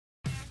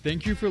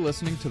Thank you for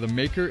listening to the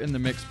Maker in the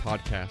Mix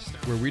podcast,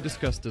 where we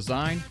discuss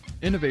design,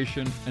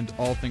 innovation, and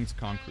all things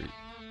concrete.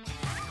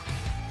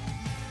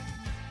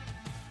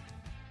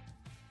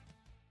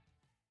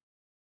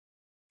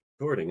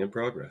 Recording in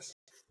progress.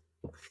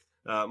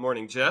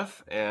 Morning,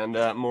 Jeff, and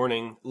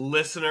morning,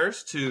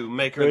 listeners to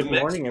Maker in the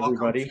Mix. Good morning,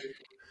 everybody.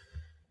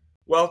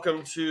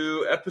 Welcome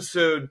to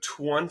episode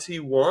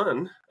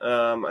 21.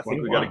 I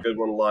think we got a good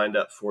one lined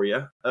up for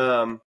you.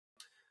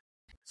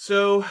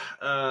 So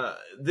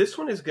this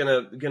one is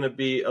gonna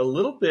be a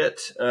little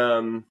bit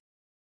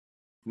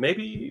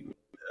maybe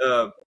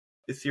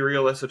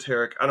ethereal,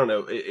 esoteric. I don't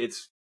know.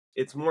 It's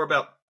more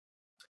about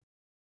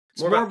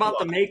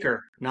the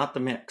maker, not the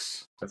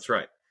mix. That's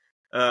right.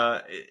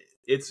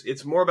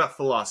 It's more about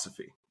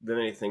philosophy than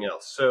anything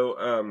else.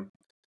 So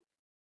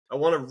I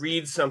want to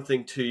read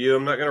something to you.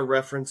 I'm not going to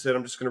reference it.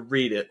 I'm just going to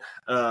read it,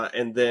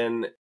 and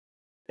then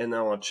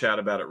I want to chat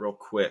about it real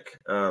quick.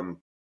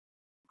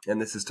 And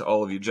this is to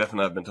all of you. Jeff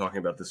and I have been talking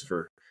about this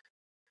for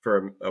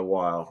a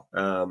while.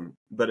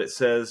 But it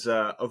says,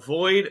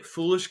 avoid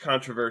foolish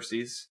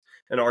controversies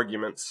and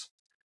arguments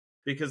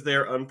because they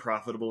are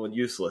unprofitable and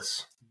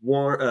useless.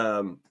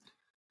 Warn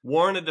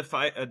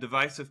a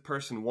divisive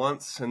person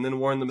once and then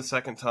warn them a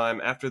second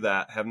time. After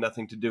that, have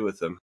nothing to do with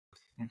them.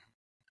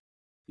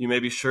 You may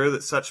be sure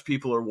that such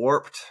people are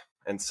warped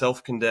and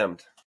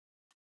self-condemned.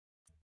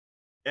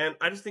 And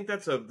I just think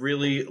that's a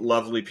really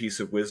lovely piece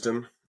of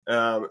wisdom.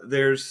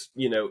 There's,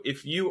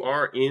 if you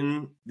are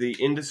in the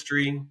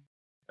industry,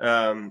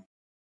 perhaps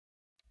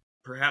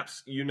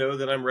you know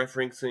that I'm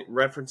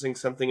referencing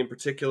something in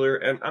particular,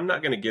 and I'm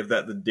not going to give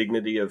that the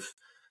dignity of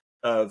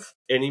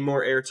any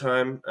more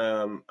airtime.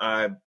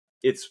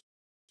 It's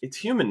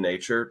human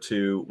nature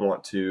to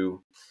want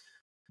to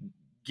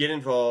get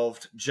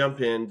involved,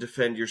 jump in,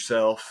 defend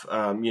yourself.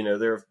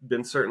 There have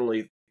been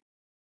certainly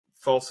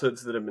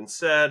falsehoods that have been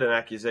said and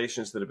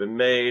accusations that have been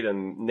made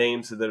and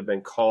names that have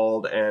been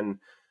called. And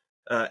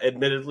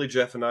admittedly,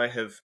 Jeff and I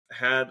have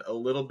had a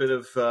little bit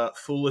of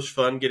foolish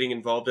fun getting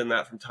involved in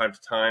that from time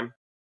to time.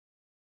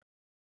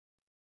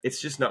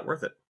 It's just not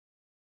worth it.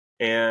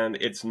 And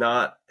it's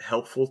not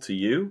helpful to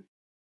you,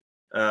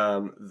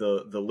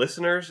 the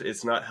listeners.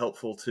 It's not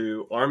helpful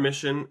to our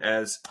mission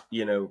as,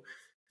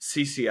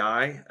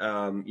 CCI.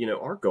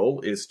 Our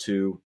goal is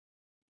to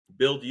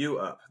build you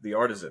up, the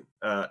artisan,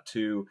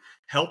 to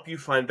help you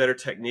find better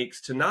techniques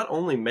to not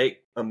only make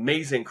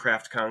amazing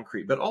craft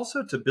concrete, but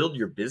also to build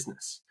your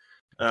business.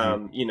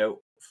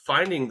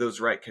 Finding those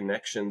right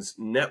connections,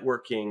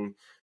 networking,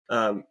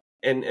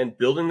 and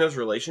building those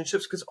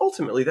relationships, because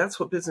ultimately that's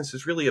what business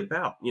is really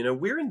about.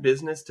 We're in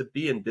business to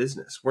be in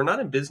business. We're not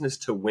in business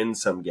to win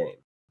some game.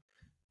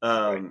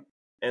 Right.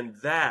 And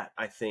that,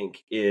 I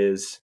think,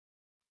 is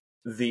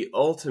the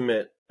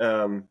ultimate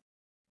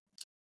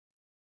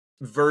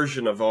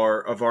version of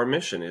our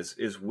mission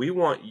is we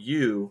want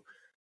you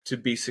to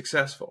be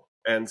successful.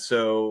 And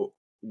so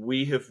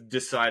we have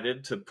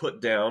decided to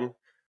put down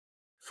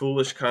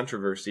foolish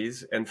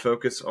controversies and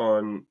focus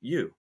on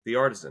you, the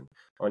artisan,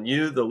 on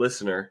you, the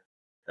listener,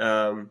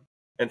 and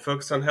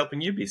focus on helping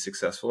you be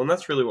successful. And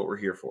that's really what we're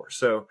here for.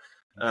 So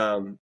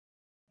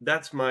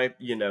that's my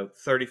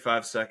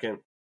 35-second,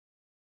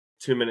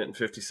 2-minute and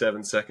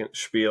 57-second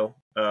spiel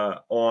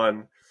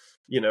on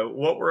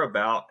what we're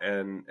about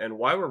and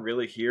why we're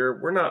really here.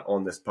 We're not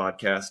on this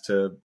podcast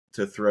to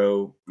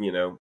throw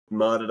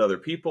mud at other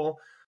people.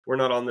 We're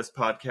not on this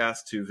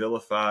podcast to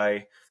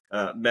vilify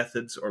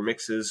methods or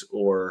mixes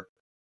or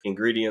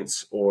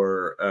ingredients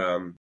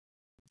or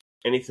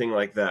anything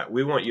like that.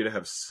 We want you to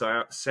have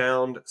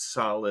sound,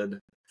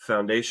 solid,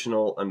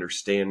 foundational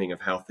understanding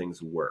of how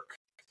things work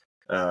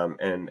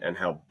and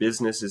how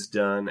business is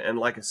done. And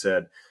like I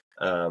said,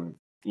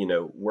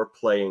 we're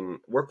playing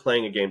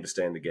a game to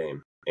stay in the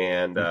game,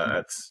 and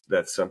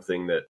that's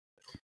something that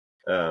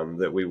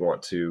we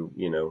want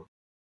to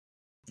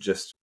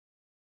just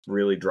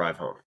really drive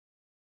home.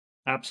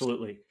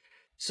 Absolutely.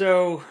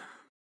 So,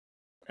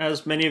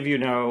 as many of you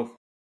know,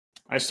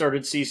 I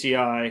started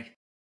CCI.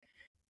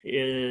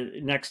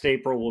 Next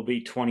April will be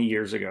 20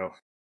 years ago.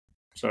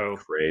 So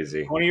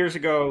crazy. 20 years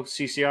ago,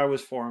 CCI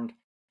was formed.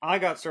 I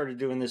got started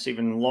doing this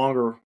even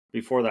longer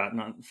before that,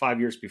 not 5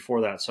 years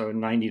before that. So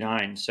in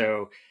 99.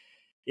 So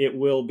it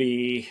will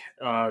be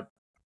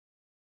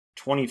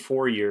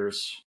 24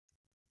 years,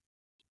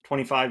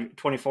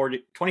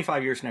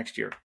 25 years next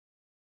year.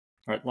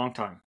 All right, long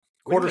time.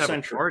 Quarter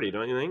century. Party,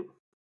 don't you think?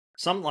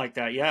 Something like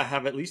that. Yeah,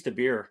 have at least a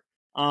beer.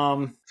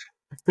 And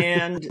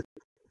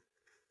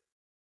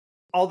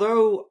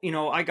although,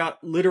 I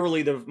got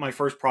literally my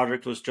first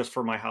project was just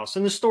for my house.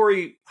 And the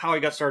story, how I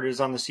got started, is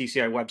on the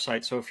CCI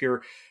website. So if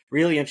you're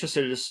really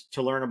interested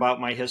to learn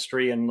about my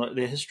history and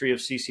the history of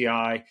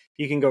CCI,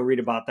 you can go read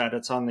about that.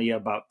 It's on the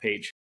About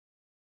page.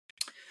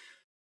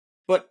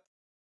 But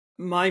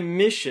my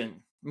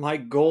mission, my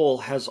goal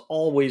has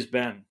always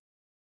been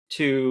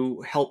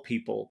to help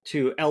people,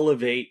 to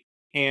elevate,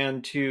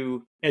 and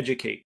to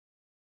educate.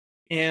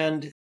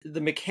 And the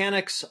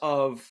mechanics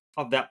of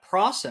that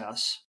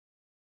process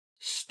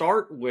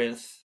start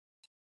with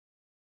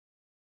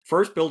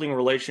first building a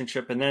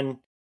relationship and then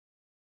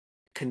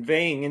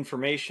conveying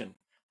information.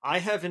 I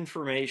have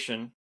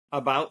information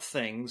about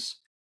things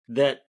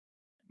that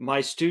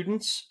my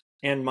students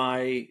and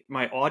my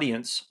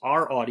audience,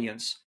 our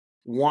audience,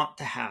 want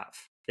to have.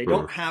 They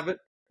don't have it,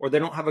 or they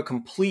don't have a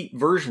complete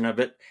version of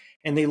it,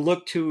 and they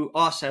look to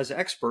us as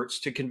experts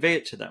to convey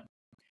it to them.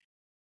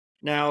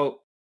 Now,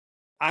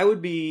 I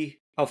would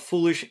be a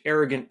foolish,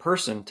 arrogant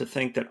person to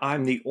think that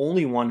I'm the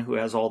only one who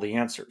has all the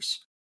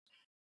answers.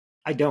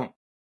 I don't.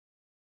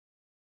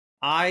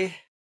 I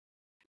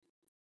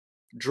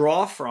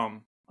draw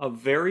from a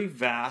very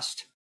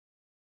vast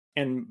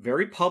and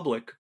very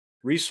public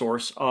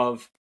resource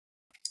of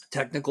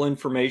technical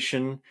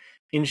information,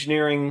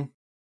 engineering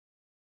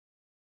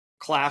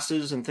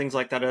classes and things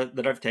like that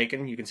that I've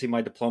taken. You can see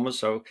my diploma,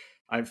 so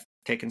I've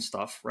taken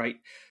stuff, right?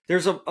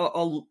 There's a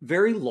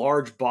very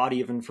large body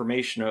of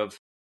information of,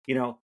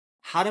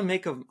 how to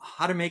make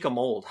a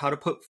mold, how to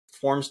put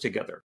forms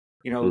together.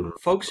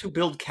 Folks who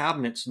build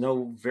cabinets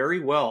know very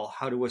well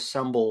how to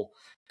assemble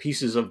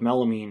pieces of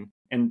melamine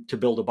and to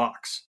build a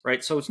box,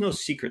 right? So it's no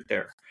secret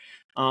there.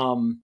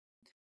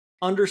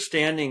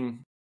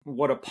 Understanding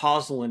what a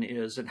pozzolan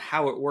is and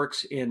how it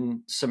works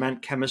in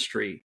cement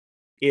chemistry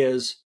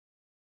is,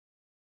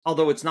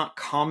 although it's not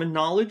common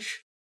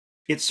knowledge,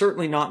 it's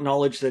certainly not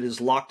knowledge that is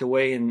locked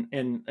away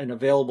and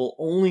available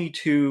only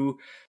to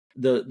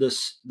the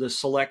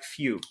select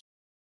few.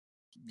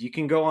 You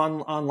can go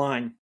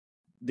online.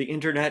 The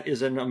internet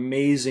is an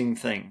amazing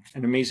thing,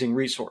 an amazing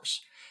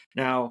resource.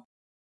 Now,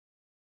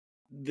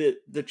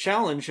 the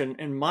challenge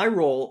and my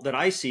role that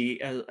I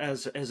see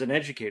as an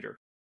educator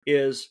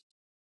is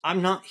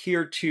I'm not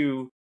here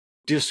to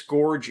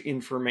disgorge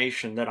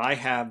information that I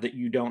have that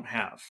you don't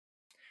have.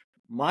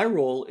 My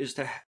role is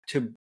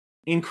to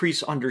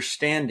increase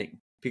understanding,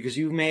 because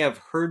you may have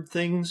heard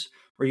things,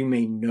 or you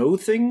may know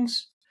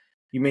things.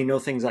 You may know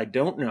things I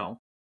don't know,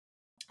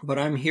 but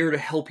I'm here to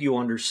help you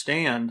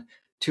understand,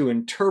 to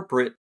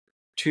interpret,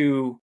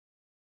 to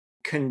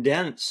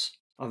condense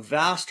a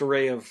vast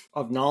array of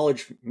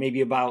knowledge,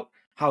 maybe about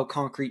how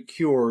concrete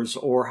cures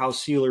or how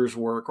sealers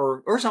work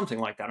or something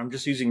like that. I'm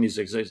just using these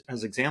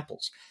as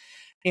examples.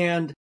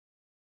 And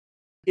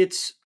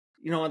it's,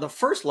 the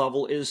first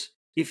level is,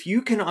 if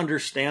you can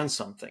understand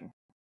something,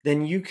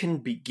 then you can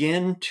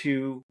begin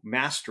to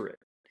master it.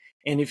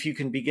 And if you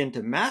can begin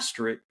to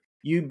master it,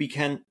 you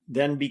can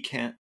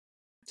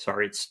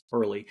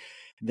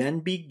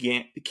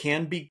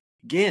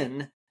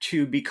begin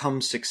to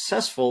become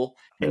successful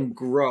and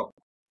grow,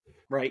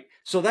 right?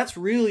 So that's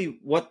really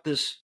what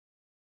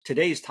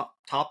today's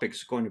topic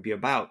is going to be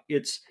about.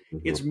 It's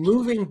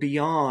moving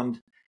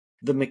beyond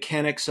the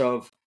mechanics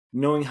of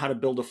knowing how to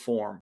build a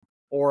form,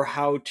 or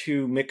how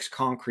to mix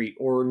concrete,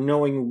 or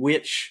knowing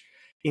which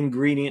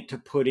ingredient to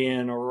put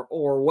in,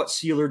 or what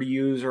sealer to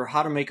use, or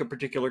how to make a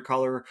particular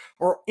color,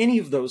 or any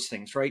of those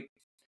things, right?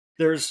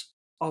 There's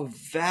a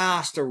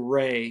vast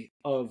array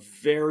of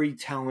very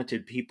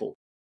talented people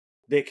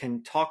that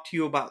can talk to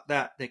you about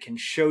that. They can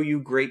show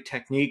you great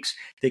techniques.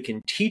 They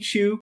can teach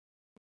you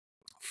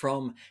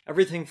from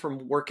everything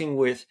from working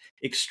with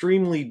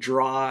extremely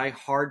dry,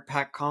 hard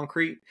packed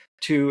concrete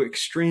to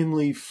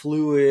extremely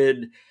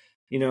fluid,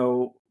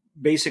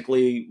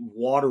 basically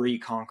watery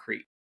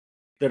concrete,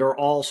 that are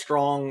all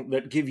strong,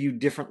 that give you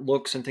different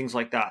looks and things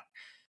like that.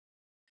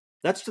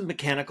 That's the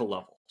mechanical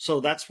level. So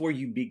that's where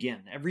you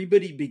begin.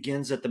 Everybody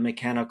begins at the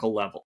mechanical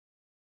level.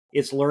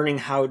 It's learning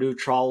how to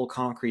trowel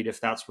concrete if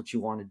that's what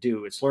you want to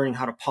do. It's learning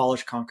how to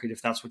polish concrete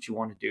if that's what you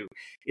want to do.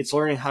 It's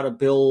learning how to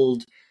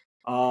build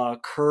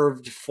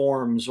curved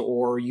forms,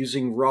 or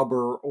using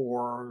rubber,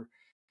 or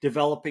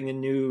developing a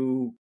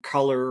new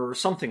color or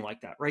something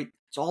like that, right?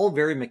 It's all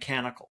very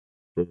mechanical.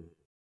 Mm-hmm.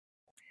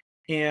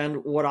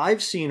 And what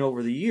I've seen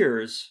over the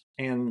years,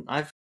 and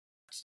I've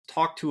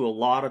talked to a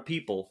lot of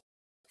people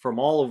from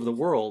all over the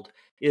world,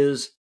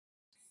 is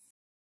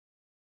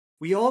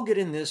we all get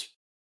in this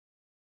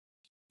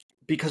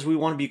because we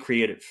want to be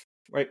creative,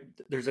 right?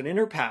 There's an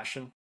inner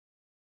passion,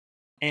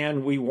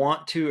 and we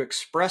want to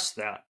express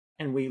that.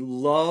 And we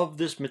love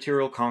this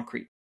material,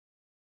 concrete,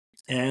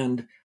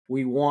 and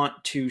we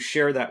want to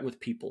share that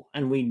with people.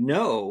 And we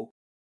know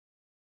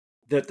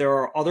that there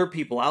are other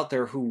people out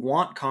there who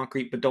want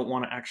concrete but don't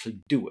want to actually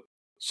do it.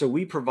 So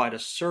we provide a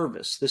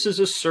service. This is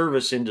a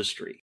service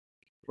industry.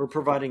 We're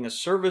providing a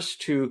service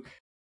to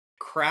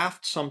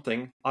craft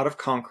something out of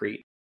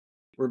concrete.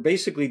 We're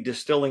basically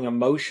distilling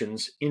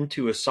emotions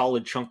into a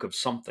solid chunk of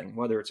something,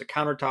 whether it's a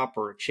countertop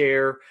or a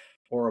chair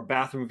or a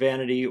bathroom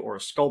vanity or a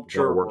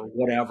sculpture or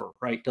whatever,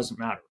 right? Doesn't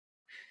matter.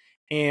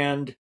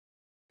 And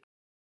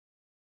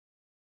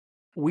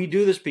we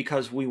do this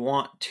because we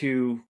want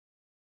to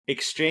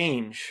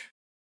exchange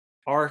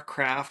our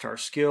craft, our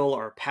skill,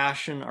 our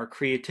passion, our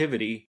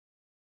creativity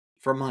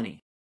for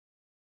money.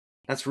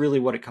 That's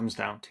really what it comes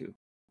down to.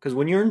 Because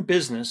when you're in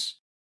business,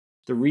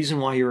 the reason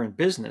why you're in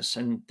business,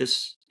 and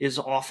this is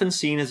often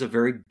seen as a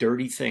very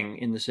dirty thing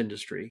in this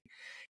industry,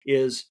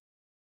 is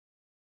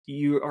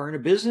you are in a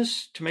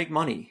business to make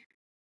money,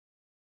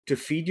 to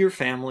feed your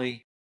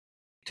family,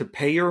 to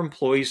pay your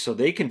employees so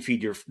they can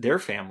feed their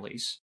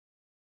families,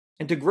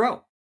 and to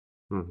grow.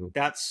 Mm-hmm.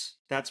 That's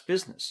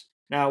business.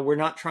 Now, we're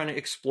not trying to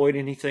exploit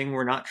anything.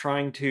 We're not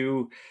trying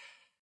to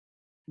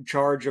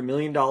charge $1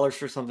 million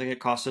for something that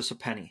costs us a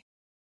penny.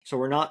 So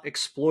we're not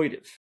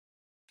exploitive,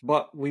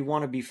 but we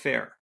want to be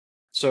fair.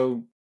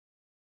 So,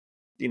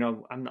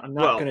 I'm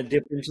not going to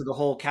dip into the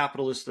whole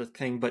capitalist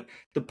thing, but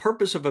the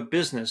purpose of a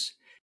business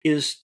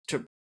is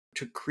to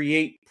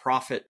create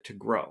profit, to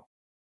grow,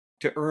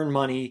 to earn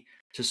money,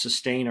 to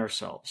sustain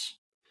ourselves.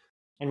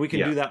 And we can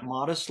do that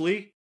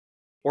modestly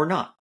or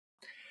not.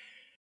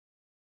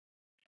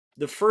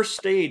 The first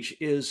stage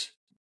is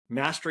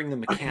mastering the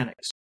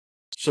mechanics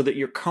so that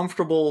you're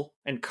comfortable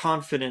and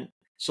confident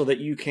so that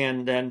you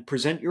can then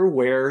present your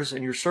wares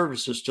and your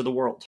services to the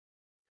world.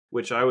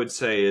 Which I would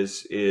say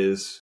is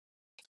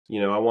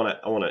I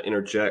want to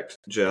interject,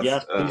 Jeff.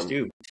 Yes, please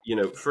do.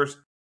 First,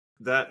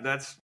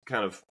 that's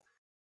kind of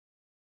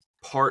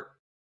part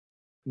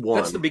one.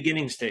 That's the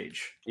beginning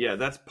stage. Yeah,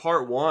 that's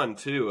part one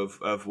too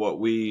of what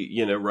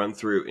we run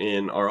through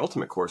in our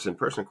ultimate course,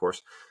 in-person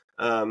course.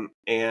 But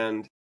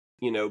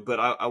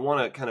I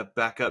want to kind of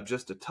back up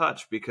just a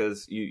touch,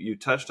 because you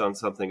touched on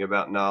something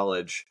about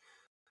knowledge,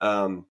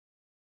 and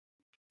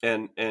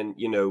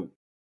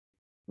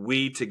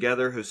we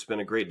together have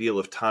spent a great deal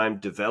of time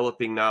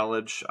developing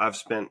knowledge. I've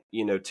spent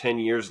 10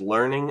 years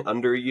learning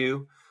under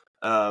you,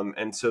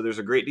 and so there's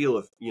a great deal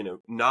of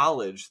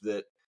knowledge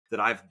that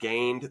I've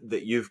gained,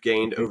 that you've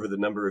gained over the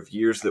number of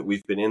years that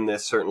we've been in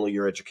this. Certainly,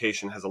 your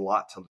education has a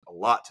lot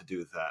to do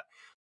with that.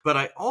 But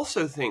I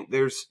also think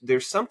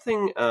there's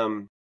something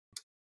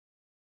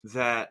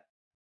that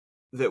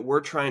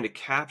we're trying to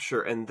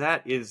capture, and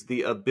that is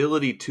the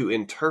ability to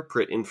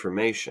interpret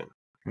information.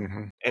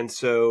 Mm-hmm. And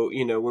so,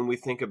 when we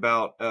think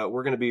about,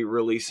 we're going to be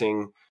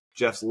releasing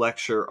Jeff's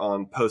lecture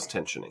on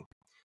post-tensioning,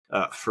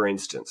 for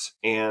instance,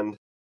 and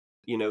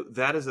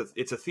that is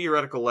it's a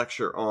theoretical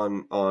lecture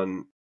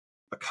on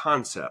a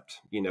concept.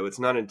 It's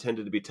not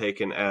intended to be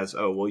taken as,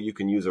 oh, well, you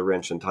can use a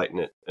wrench and tighten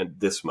it and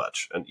this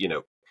much, and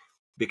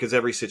because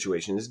every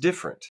situation is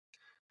different.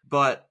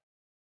 But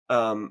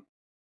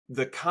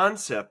the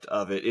concept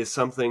of it is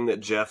something that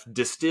Jeff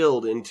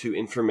distilled into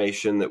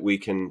information that we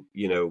can,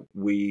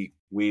 we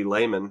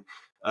laymen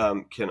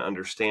can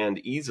understand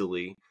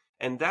easily.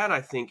 And that,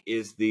 I think,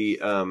 is the,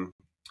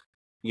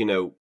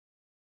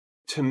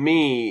 to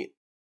me,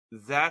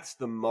 that's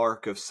the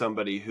mark of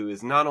somebody who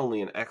is not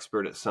only an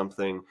expert at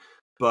something,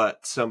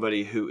 but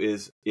somebody who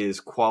is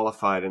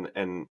qualified and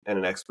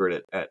an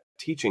expert at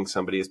teaching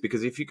somebody, is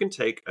because if you can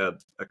take a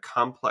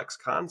complex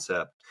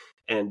concept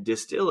and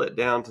distill it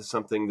down to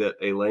something that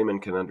a layman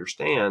can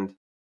understand,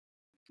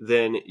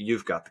 then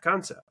you've got the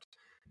concept.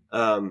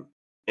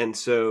 And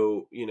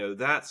so,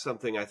 that's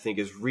something I think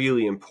is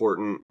really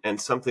important, and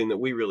something that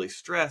we really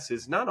stress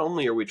is not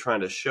only are we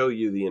trying to show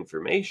you the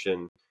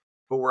information,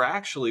 but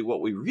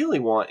what we really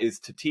want is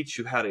to teach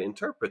you how to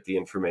interpret the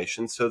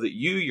information so that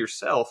you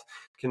yourself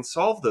can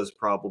solve those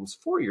problems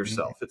for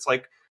yourself. Mm-hmm. It's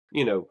like,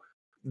 we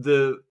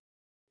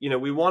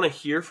want to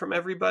hear from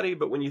everybody,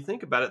 but when you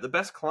think about it, the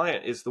best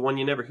client is the one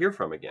you never hear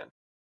from again,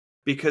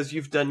 because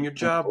you've done your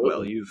job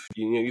well, you've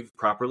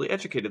properly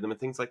educated them and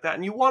things like that,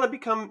 and you want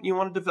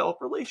to develop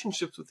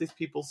relationships with these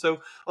people.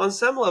 So on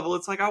some level,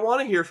 it's like, I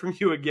want to hear from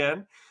you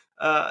again.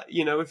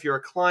 If you're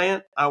a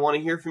client, I want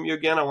to hear from you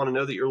again. I want to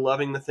know that you're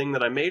loving the thing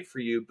that I made for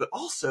you. But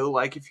also,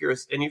 like, if you're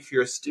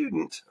a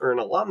student or an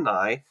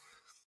alumni,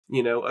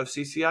 of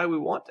CCI, we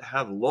want to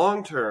have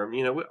long-term,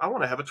 I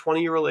want to have a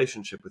 20-year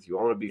relationship with you.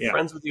 I want to be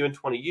friends with you in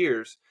 20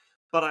 years.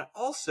 But I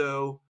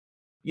also,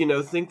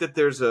 think that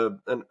there's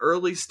an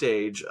early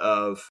stage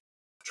of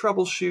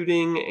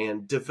troubleshooting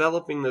and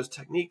developing those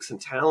techniques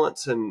and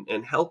talents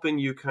and helping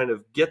you kind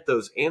of get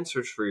those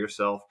answers for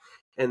yourself.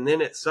 And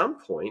then at some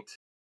point,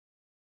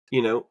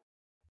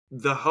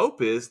 the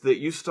hope is that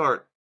you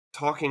start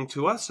talking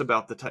to us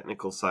about the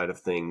technical side of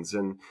things.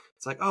 And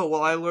it's like, oh,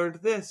 well, I learned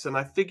this and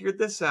I figured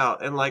this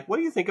out. And like, what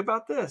do you think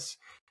about this?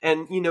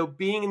 And,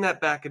 being in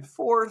that back and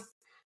forth.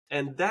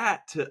 And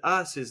that to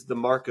us is the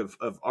mark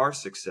of our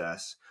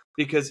success.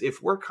 Because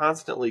if we're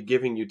constantly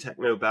giving you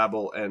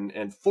technobabble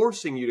and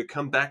forcing you to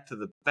come back to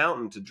the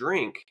fountain to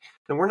drink,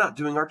 then we're not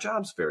doing our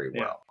jobs very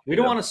well. We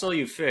don't want to sell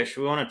you fish.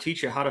 We want to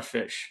teach you how to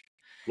fish.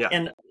 Yeah.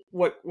 And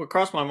what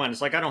crossed my mind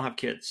is, like, I don't have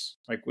kids.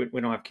 Like, we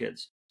don't have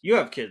kids. You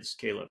have kids,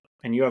 Caleb,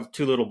 and you have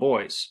 2 little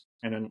boys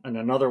and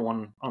another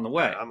one on the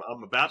way.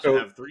 I'm about to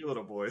have 3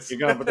 little boys. You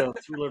got 3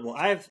 little.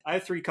 I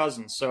have 3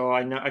 cousins, so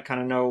I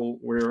kind of know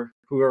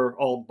who are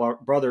all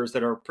brothers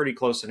that are pretty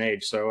close in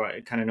age. So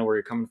I kind of know where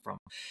you're coming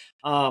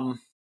from.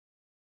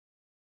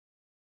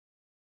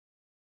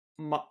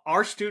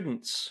 Our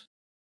students,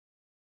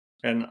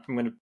 and I'm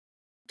going to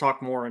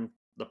talk more in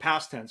the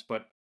past tense,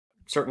 but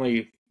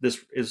certainly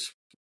this is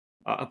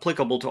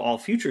applicable to all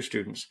future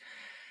students.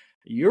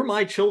 You're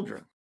my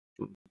children.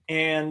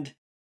 And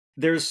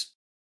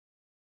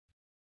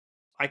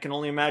I can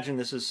only imagine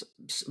this is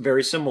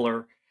very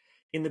similar.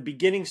 In the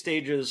beginning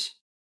stages,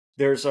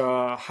 there's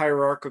a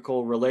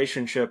hierarchical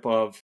relationship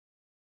of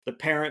the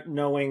parent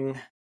knowing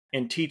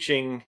and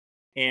teaching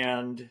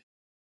and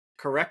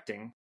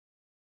correcting,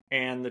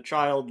 and the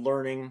child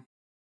learning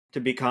to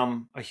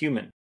become a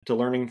human, to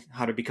learning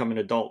how to become an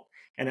adult.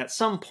 And at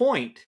some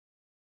point,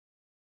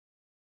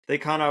 they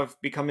kind of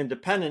become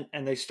independent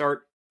and they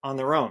start on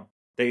their own.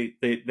 The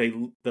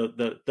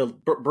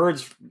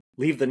birds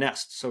leave the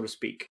nest, so to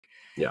speak.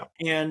 Yeah.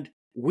 And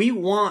we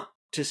want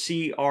to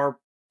see our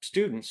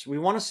students, we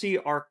want to see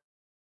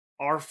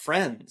our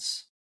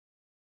friends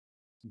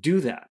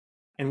do that.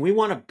 And we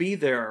want to be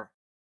there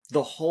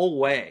the whole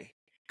way,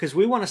 because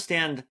we want to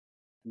stand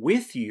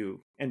with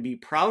you and be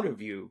proud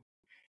of you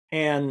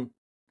and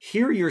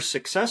hear your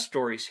success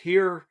stories,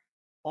 hear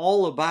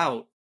all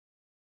about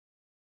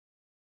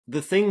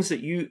the things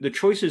that the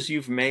choices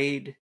you've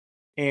made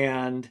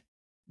and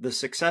the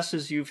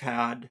successes you've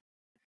had,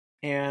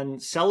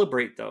 and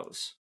celebrate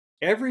those.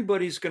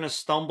 Everybody's going to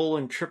stumble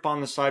and trip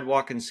on the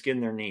sidewalk and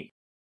skin their knee.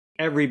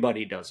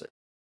 Everybody does it.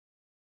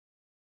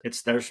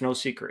 There's no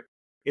secret.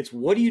 It's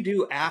what do you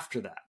do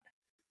after that?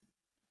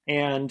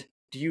 And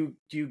do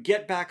you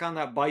get back on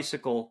that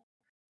bicycle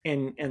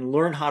and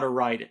learn how to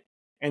ride it?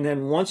 And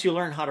then once you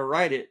learn how to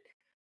ride it,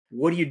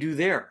 what do you do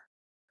there?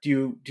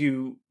 Do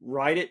you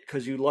ride it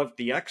because you love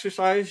the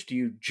exercise? Do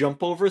you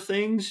jump over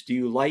things? Do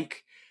you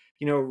like,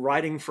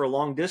 riding for a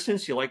long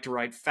distance? You like to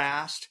ride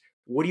fast?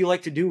 What do you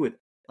like to do with it?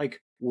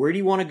 Like, where do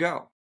you want to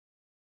go?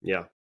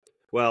 Yeah.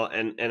 Well,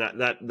 and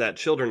that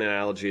children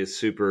analogy is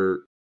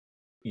super,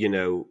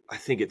 I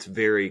think it's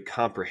very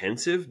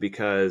comprehensive,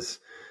 because,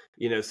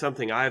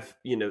 something I've,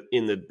 in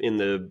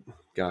the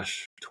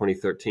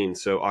 2013.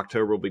 So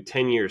October will be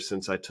 10 years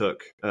since I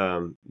took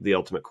the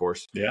Ultimate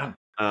course. Yeah.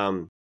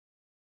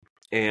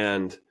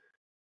 And,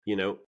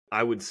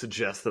 I would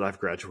suggest that I've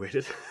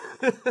graduated.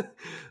 Yeah,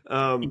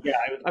 I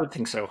would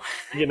think so.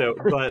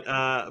 But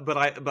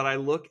I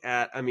look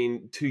at,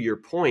 to your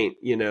point,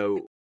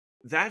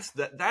 that's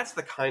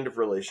the kind of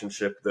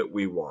relationship that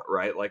we want,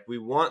 right? Like, we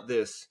want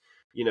this,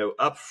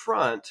 up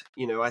front,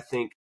 I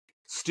think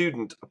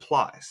student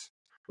applies,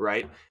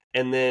 right?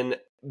 And then,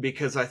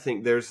 because I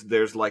think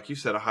there's, like you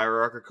said, a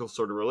hierarchical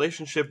sort of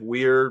relationship.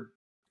 We're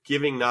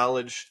giving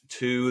knowledge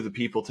to the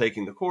people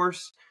taking the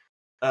course.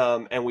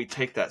 And we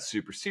take that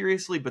super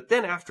seriously. But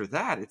then after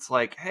that, it's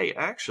like, hey,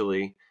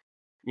 actually,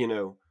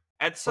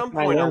 at some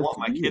point I want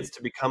my kids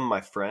to become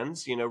my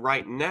friends.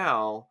 Right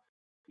now,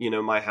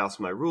 my house,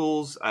 my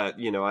rules, I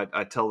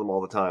tell them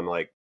all the time,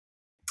 like,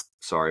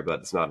 sorry, but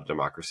it's not a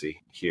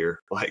democracy here.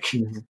 Like,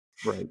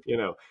 right.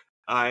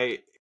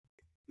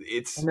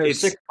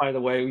 It's sick, by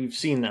the way. We've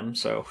seen them.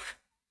 So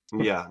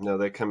yeah, no,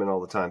 they come in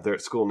all the time. They're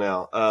at school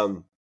now.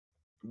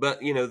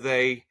 But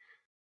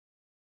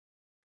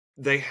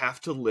they have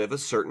to live a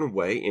certain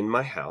way in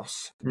my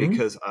house,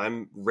 because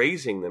I'm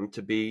raising them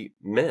to be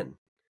men.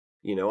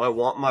 I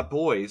want my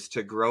boys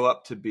to grow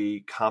up to be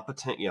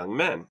competent young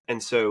men.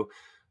 And so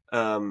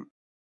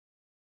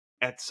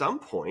at some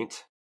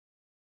point,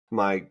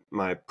 my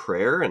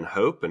prayer and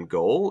hope and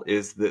goal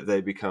is that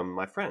they become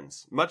my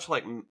friends, much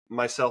like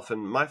myself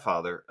and my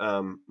father.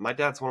 My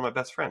dad's one of my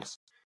best friends.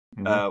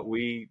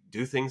 We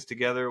do things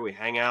together. We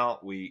hang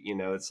out.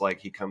 It's like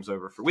he comes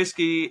over for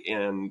whiskey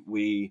and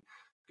we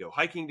go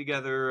hiking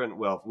together, and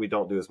we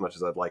don't do as much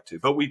as I'd like to,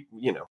 but we,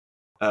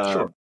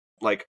 sure.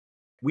 Like,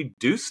 we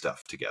do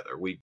stuff together.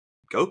 We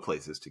go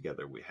places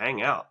together. We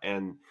hang out,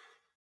 and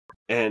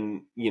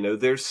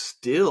there's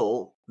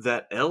still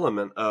that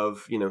element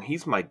of,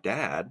 he's my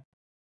dad.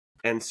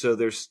 And so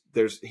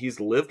he's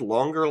lived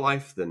longer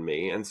life than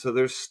me. And so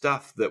there's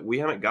stuff that we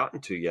haven't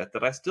gotten to yet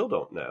that I still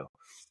don't know.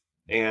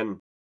 And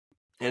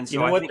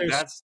so I think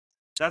that's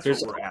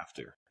what we're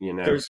after,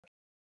 There's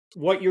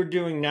what you're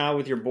doing now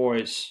with your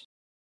boys,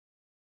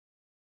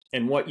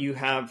 and what you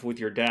have with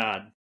your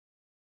dad,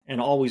 and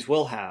always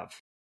will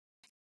have,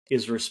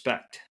 is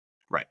respect.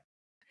 Right.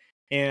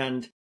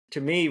 And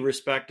to me,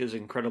 respect is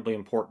incredibly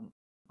important.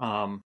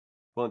 And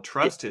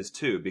trust is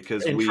too,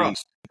 because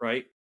trust,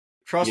 right?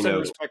 Trust and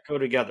respect go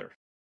together.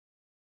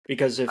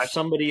 Because if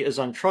somebody is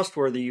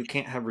untrustworthy, you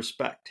can't have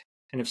respect.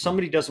 And if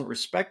somebody doesn't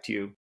respect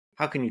you,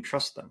 how can you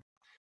trust them?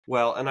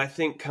 Well, and I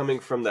think coming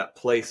from that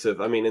place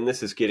of, and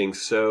this is getting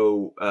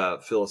so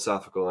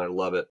philosophical, and I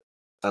love it.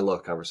 I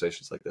love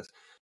conversations like this.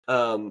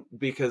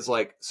 Because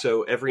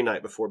so every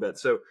night before bed,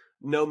 so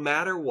no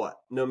matter what,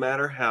 no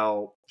matter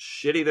how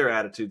shitty their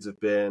attitudes have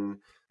been,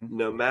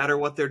 no matter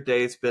what their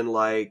day's been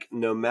like,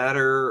 no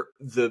matter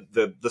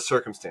the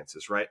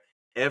circumstances, right?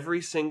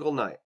 Every single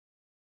night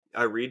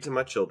I read to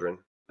my children,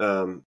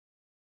 and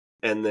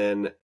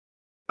then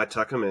I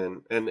tuck them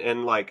in,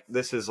 and like,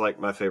 this is like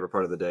my favorite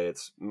part of the day.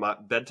 It's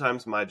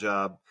bedtime's my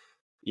job.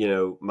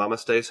 Mama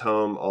stays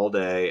home all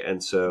day.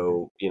 And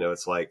so,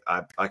 it's like,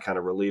 I kind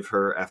of relieve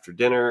her after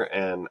dinner,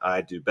 and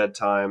I do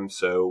bedtime.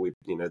 So we,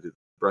 do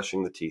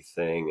brushing the teeth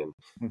thing.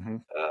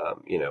 And,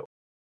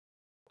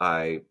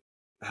 I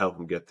help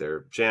them get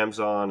their jams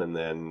on, and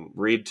then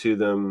read to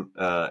them.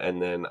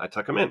 And then I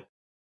tuck them in.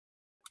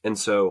 And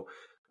so,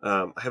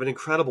 I have an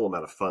incredible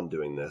amount of fun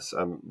doing this.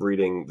 I'm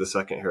reading the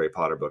second Harry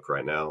Potter book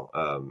right now.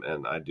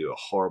 And I do a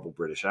horrible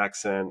British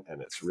accent,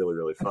 and it's really,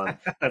 really fun.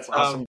 That's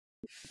awesome.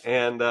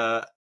 And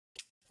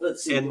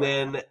Let's see. and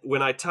then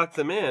when I tuck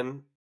them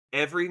in,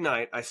 every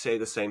night I say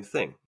the same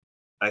thing.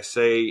 I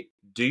say,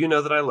 "Do you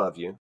know that I love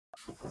you?"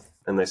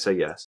 And they say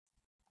yes.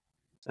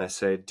 I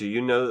say, "Do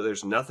you know that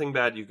there's nothing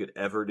bad you could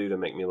ever do to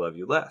make me love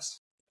you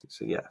less?" They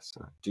say yes.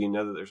 "Do you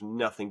know that there's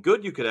nothing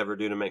good you could ever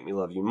do to make me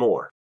love you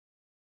more?"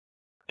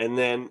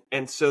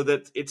 And so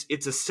that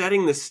it's a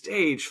setting the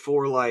stage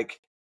for, like,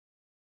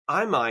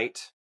 I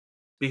might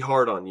be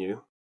hard on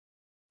you.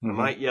 I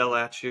might yell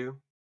at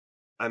you.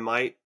 I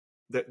might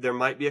there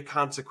might be a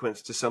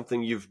consequence to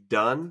something you've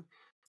done,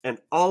 and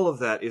all of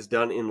that is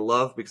done in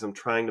love because I'm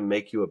trying to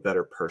make you a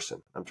better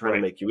person. I'm trying to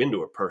Right. make you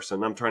into a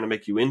person. I'm trying to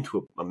make you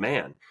into a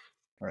man.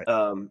 Right.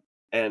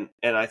 And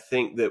I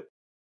think that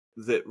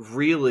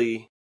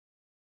really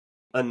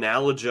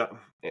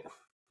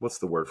what's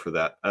the word for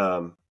that?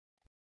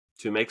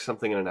 To make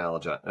something an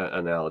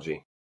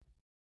analogy.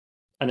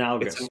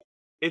 Analogous.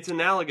 It's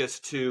analogous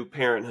to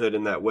parenthood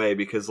in that way,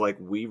 because, like,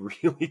 we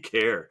really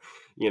care.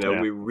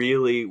 Yeah. We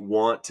really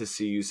want to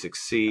see you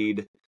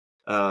succeed.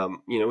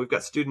 We've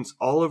got students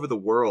all over the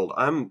world.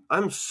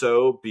 I'm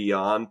so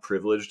beyond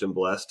privileged and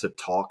blessed to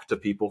talk to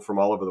people from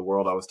all over the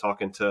world. I was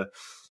talking to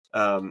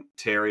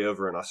Terry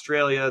over in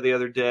Australia the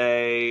other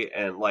day,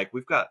 and, like,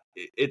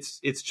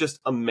 it's just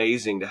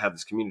amazing to have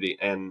this community,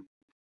 and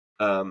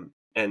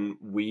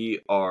we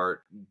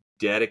are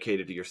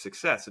dedicated to your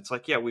success. It's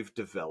like, yeah, we've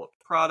developed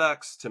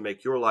products to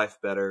make your life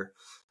better,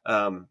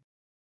 and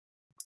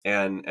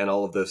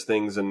all of those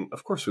things, and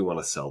of course we want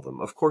to sell them.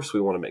 Of course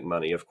we want to make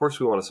money. Of course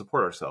we want to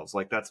support ourselves.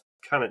 Like, that's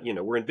kind of,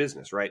 we're in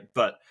business, right?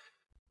 But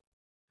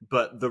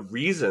the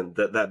reason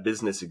that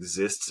business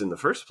exists in the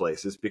first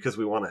place is because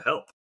we want to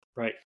help.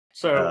 Right.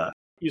 So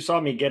you saw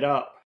me get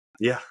up.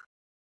 Yeah.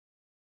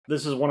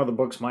 This is one of the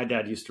books my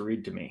dad used to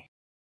read to me.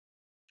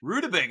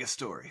 Rutabaga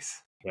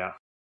Stories. Yeah.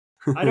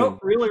 I don't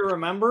really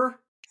remember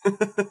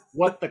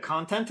what the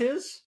content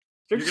is.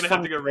 You're going to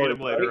have to go read them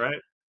later,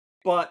 right?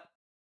 But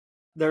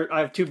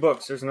I have two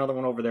books. There's another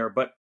one over there.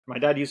 But my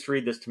dad used to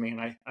read this to me,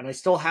 and I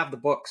still have the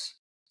books.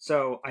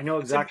 So I know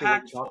exactly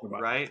what you're talking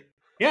about. Right?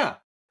 Yeah.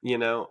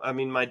 I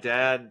mean, my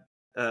dad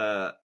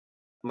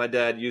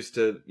used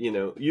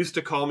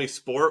to call me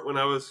Sport when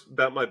I was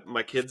about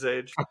my kid's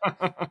age.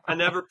 I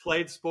never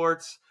played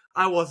sports.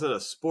 I wasn't a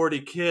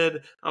sporty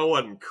kid. I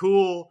wasn't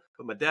cool,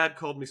 but my dad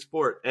called me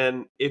Sport.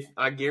 And if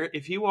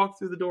he walked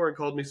through the door and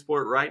called me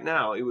Sport right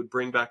now, it would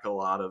bring back a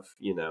lot of,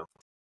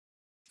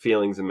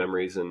 feelings and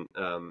memories. And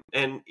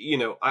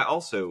I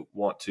also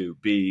want to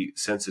be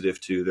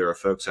sensitive to, there are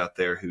folks out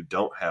there who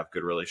don't have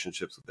good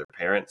relationships with their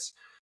parents.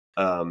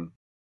 And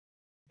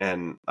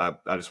I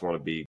just want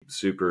to be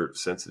super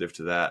sensitive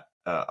to that,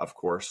 of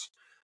course.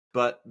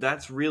 But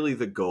that's really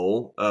the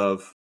goal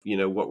of,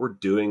 what we're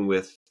doing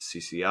with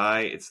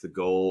CCI. It's the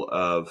goal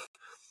of,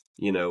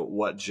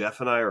 what Jeff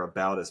and I are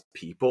about as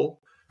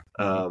people.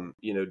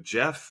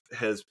 Jeff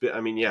has been,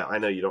 I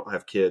know you don't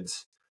have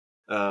kids,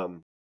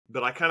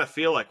 but I kind of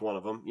feel like one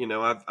of them.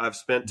 I've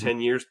spent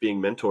 10 years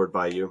being mentored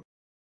by you.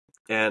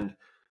 And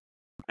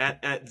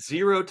at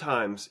zero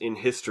times in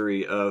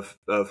history of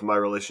my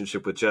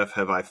relationship with Jeff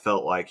have I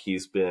felt like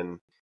he's been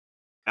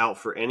out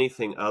for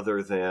anything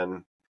other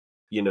than,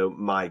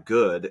 my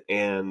good.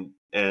 And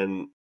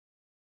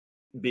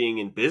being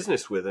in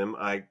business with him,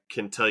 I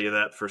can tell you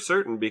that for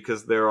certain,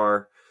 because there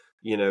are,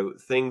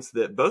 things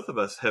that both of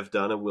us have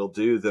done and will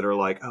do that are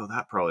like, oh,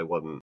 that probably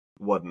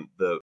wasn't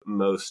the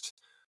most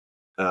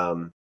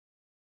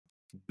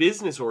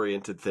business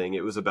oriented thing.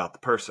 It was about the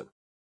person.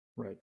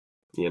 Right.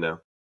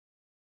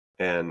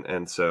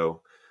 And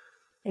so,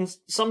 and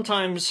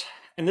sometimes,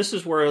 and this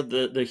is where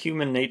the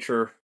human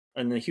nature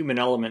and the human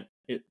element,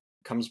 it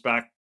comes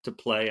back to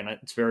play, and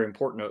it's very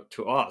important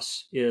to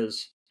us,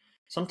 is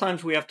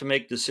sometimes we have to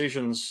make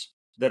decisions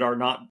that are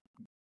not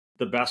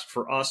the best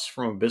for us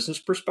from a business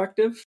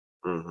perspective,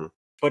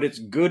 but it's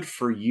good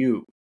for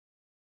you.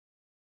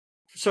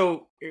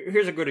 So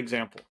here's a good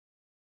example.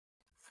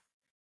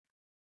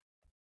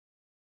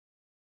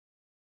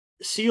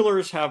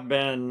 Sealers have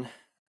been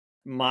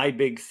my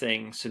big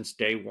thing since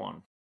day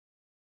one.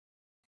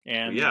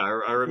 And yeah, I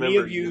remember many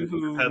of you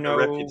who had know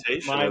the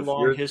reputation my of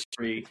long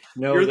history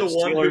know you're that the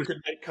one Sealers, who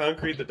could make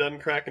concrete that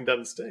doesn't crack and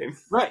doesn't stain.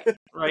 Right.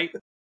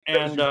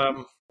 And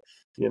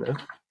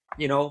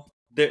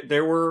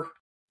there were,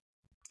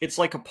 it's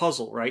like a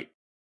puzzle, right?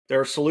 There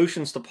are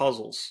solutions to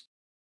puzzles,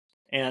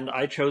 and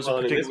I chose a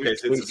particular in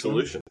this case, it's a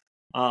solution.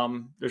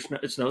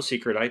 It's no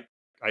secret.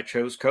 I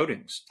chose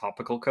coatings,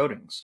 topical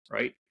coatings,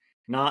 right?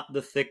 Not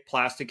the thick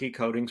plasticky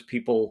coatings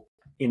people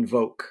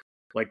invoke,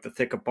 like the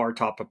thick bar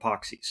top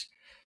epoxies.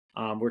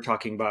 We're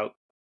talking about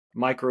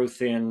micro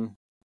thin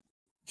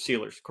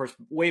sealers. Of course,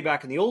 way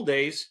back in the old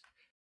days,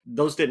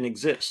 those didn't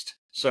exist.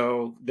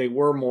 So they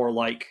were more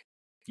like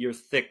your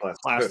thick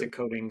plastic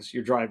coatings,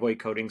 your driveway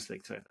coatings,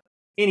 things like that.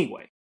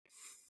 Anyway,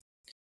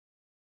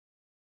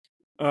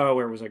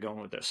 where was I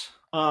going with this?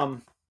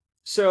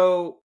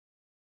 So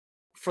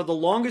for the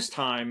longest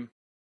time,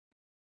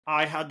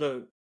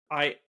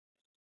 I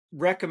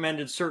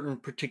recommended certain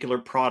particular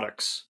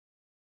products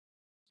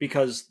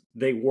because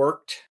they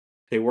worked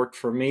They worked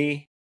for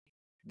me.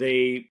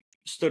 They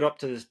stood up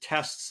to the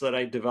tests that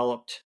I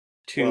developed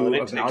to and it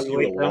takes you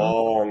evaluate a them.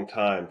 long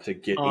time to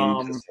get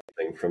into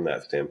something from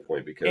that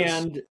standpoint, because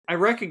And I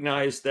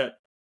recognize that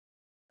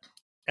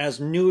as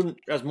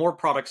more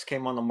products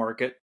came on the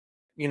market,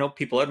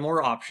 people had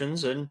more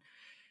options,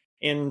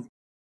 and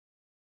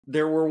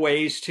there were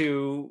ways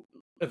to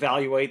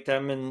evaluate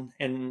them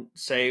and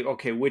say,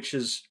 okay, which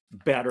is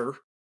better,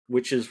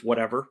 which is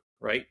whatever,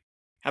 right?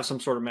 Have some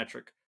sort of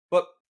metric.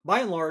 But by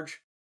and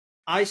large,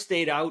 I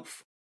stayed out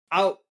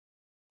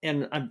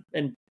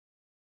and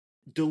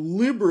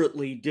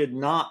deliberately did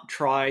not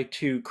try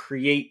to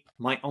create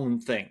my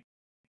own thing.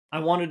 I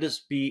wanted to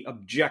be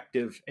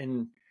objective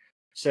and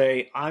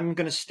say, I'm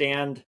going to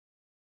stand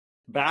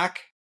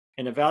back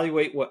and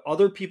evaluate what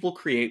other people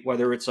create,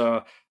 whether it's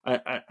an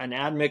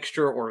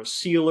admixture or a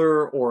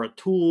sealer or a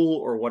tool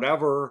or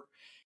whatever,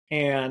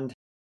 and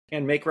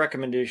make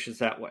recommendations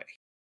that way.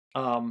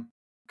 Kind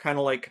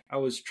of like I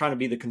was trying to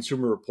be the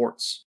Consumer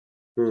Reports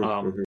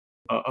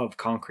of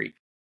concrete.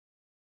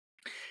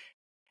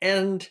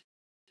 And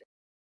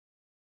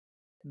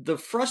the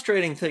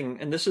frustrating thing,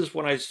 and this is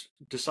when I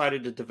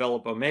decided to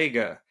develop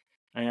Omega,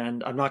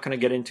 and I'm not going to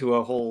get into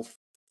a whole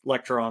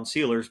lecture on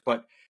sealers,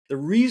 but the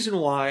reason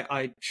why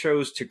I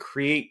chose to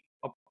create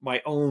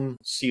my own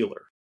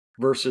sealer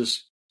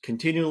versus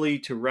continually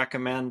to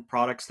recommend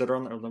products that are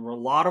on there were a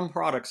lot of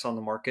products on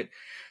the market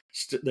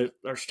that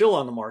are still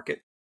on the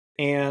market.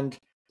 And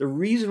the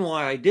reason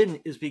why I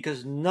didn't is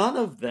because none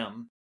of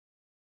them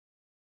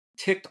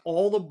ticked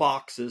all the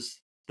boxes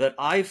that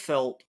I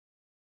felt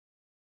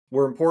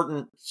were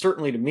important,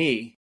 certainly to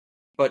me,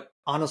 but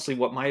honestly,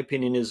 what my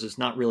opinion is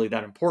not really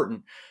that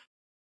important.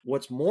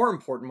 What's more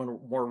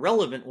important, more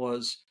relevant,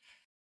 was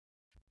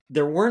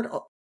there weren't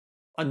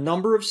a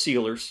number of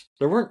sealers.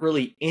 There weren't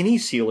really any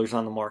sealers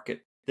on the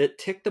market that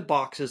ticked the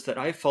boxes that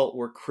I felt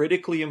were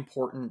critically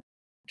important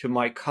to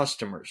my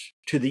customers,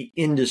 to the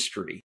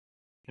industry,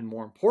 and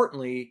more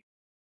importantly,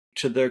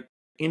 to the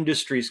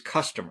industry's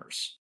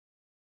customers,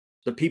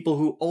 the people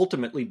who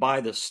ultimately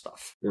buy this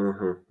stuff.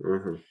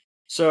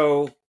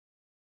 So,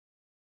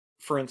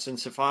 for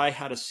instance, if I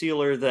had a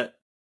sealer that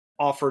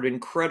offered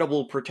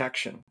incredible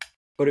protection,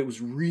 but it was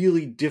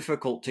really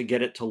difficult to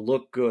get it to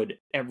look good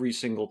every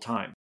single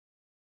time,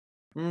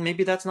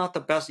 maybe that's not the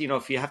best.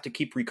 If you have to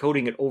keep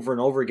recoating it over and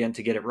over again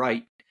to get it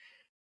right,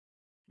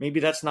 maybe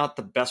that's not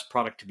the best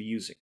product to be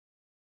using.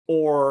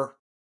 Or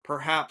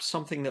perhaps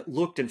something that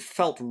looked and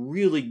felt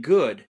really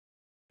good,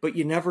 but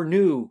you never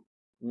knew,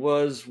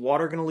 was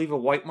water going to leave a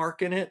white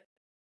mark in it?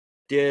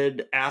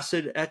 Did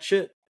acid etch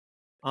it?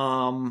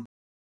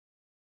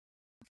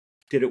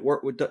 Did it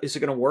work? Is it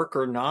going to work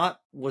or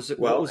not? What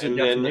was the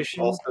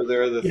definition? Also,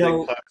 there are the thick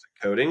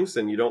plastic coatings,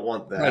 and you don't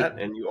want that.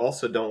 Right. And you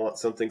also don't want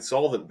something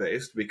solvent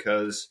based,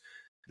 because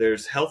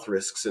there's health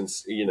risks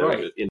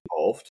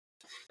involved.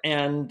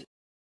 And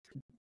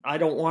I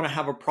don't want to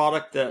have a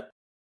product that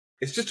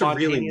it's just a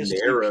really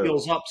narrow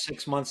peels up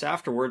 6 months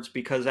afterwards,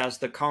 because as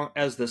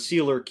the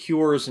sealer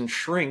cures and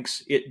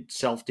shrinks, it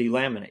self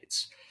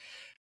delaminates.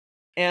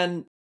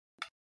 And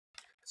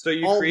so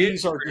all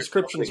these are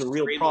descriptions of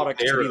real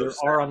products that either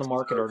are on the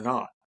market or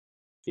not.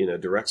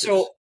 Directives.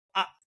 So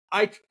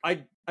I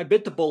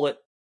bit the bullet,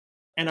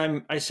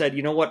 and I said,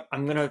 you know what,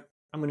 I'm gonna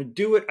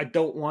do it. I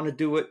don't want to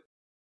do it.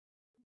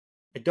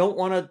 I don't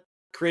want to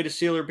create a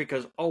sealer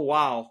because, oh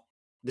wow,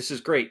 this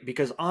is great.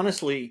 Because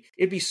honestly,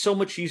 it'd be so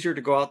much easier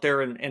to go out there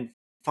and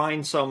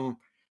find some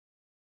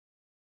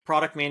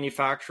product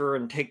manufacturer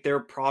and take their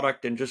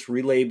product and just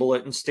relabel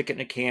it and stick it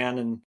in a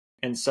can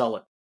and sell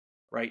it.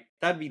 Right?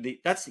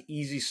 That's the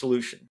easy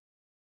solution.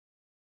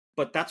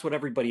 But that's what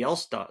everybody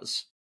else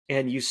does.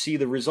 And you see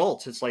the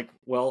results. It's like,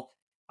 well,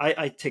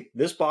 I tick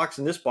this box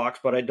and this box,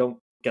 but I don't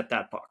get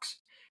that box.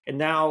 And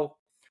now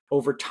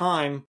over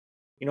time,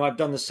 I've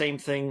done the same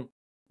thing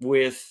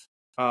with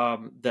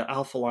the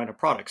Alpha line of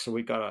products. So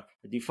we've got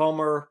a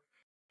defoamer,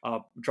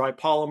 a dry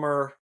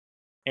polymer,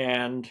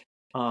 and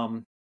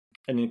an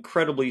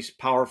incredibly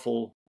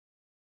powerful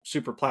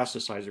super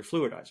plasticizer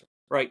fluidizer.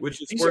 Right.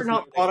 Which is these are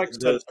not products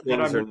that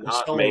are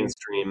not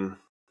mainstream.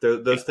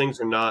 Those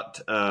things are not,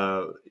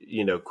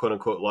 quote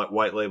unquote,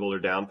 white labeled or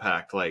down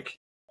packed. Like,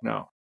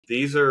 no,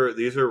 these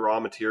are raw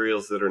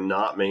materials that are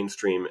not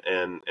mainstream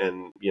and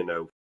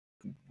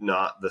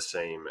not the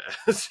same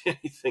as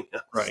anything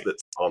else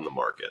that's on the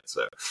market.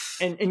 So,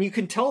 and you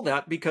can tell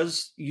that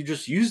because you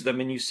just use them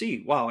and you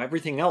see, wow,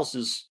 everything else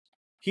is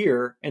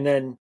here, and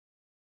then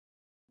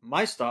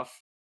my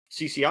stuff,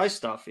 CCI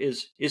stuff,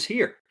 is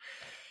here.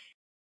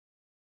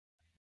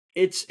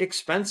 It's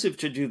expensive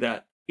to do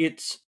that.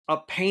 It's a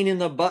pain in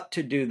the butt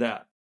to do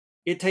that.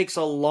 It takes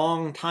a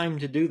long time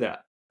to do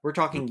that. We're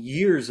talking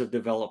years of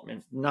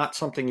development, not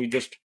something you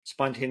just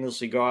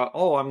spontaneously go out,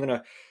 oh, I'm going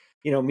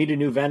to, meet a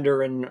new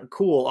vendor and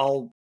cool,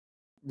 I'll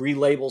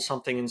relabel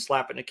something and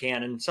slap it in a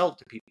can and sell it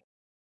to people.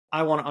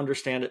 I want to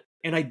understand it.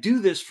 And I do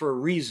this for a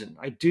reason.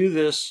 I do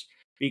this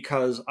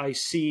because I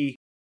see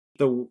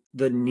the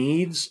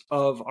needs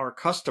of our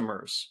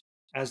customers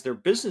as their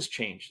business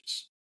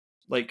changes.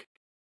 Like,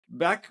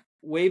 back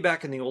way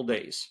back in the old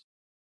days,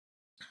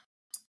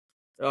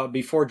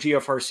 before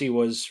GFRC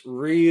was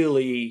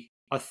really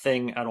a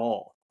thing at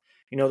all,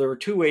 there were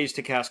two ways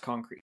to cast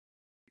concrete.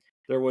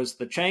 There was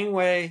the Chang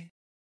way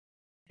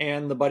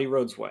and the Buddy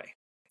Rhodes way.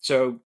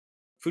 So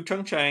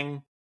Fucheng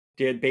Chang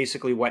did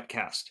basically wet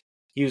cast.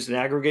 He used an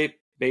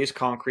aggregate-based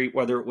concrete,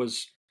 whether it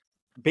was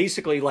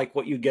basically like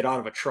what you get out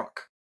of a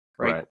truck,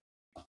 right?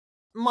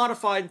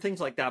 Modified and things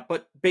like that,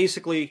 but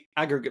basically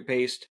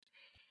aggregate-based,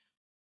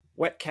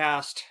 wet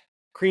cast,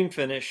 cream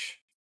finish.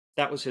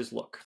 That was his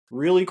look.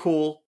 Really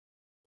cool.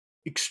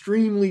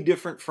 Extremely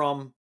different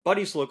from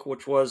Buddy's look,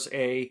 which was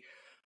a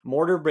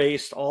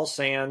mortar-based, all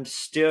sand,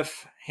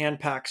 stiff,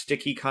 hand-packed,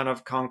 sticky kind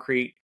of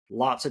concrete,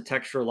 lots of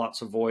texture,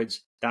 lots of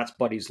voids. That's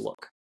Buddy's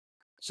look.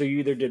 So you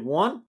either did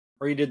one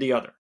or you did the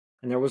other,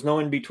 and there was no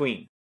in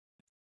between.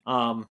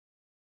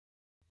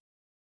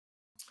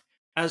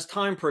 As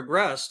time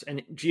progressed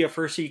and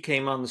GFRC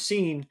came on the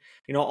scene,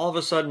 all of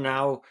a sudden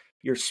now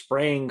you're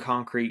spraying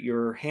concrete,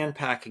 you're hand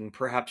packing,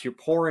 perhaps you're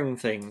pouring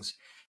things,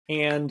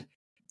 and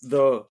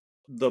the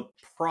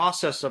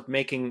process of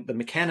making, the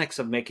mechanics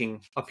of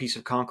making a piece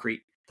of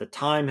concrete, the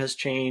time has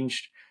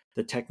changed,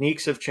 the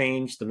techniques have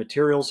changed, the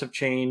materials have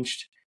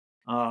changed,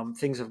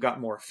 things have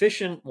gotten more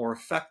efficient, more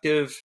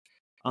effective.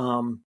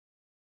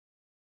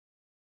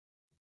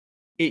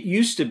 It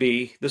used to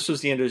be, this was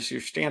the industry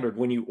standard,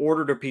 when you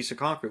ordered a piece of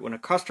concrete, when a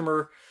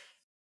customer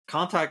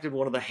contacted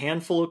one of the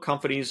handful of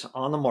companies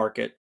on the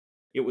market,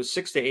 it was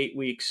 6 to 8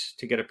 weeks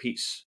to get a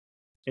piece.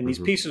 And these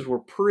pieces were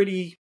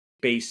pretty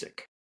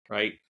basic,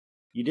 right?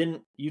 You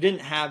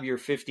didn't have your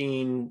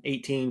 15,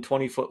 18,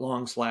 20 foot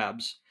long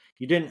slabs.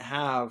 You didn't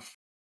have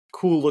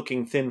cool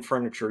looking thin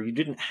furniture. You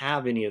didn't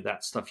have any of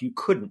that stuff. You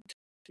couldn't.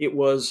 It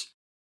was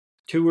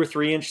 2 or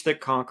 3 inch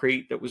thick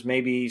concrete that was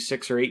maybe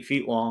 6 or 8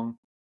 feet long.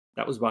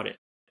 That was about it.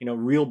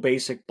 Real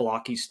basic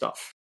blocky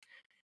stuff.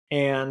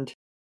 And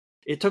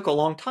it took a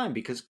long time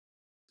because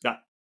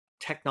that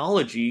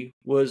technology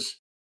was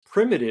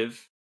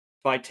primitive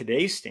by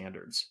today's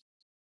standards.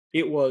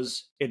 It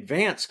was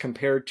advanced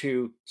compared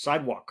to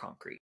sidewalk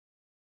concrete.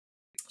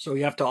 So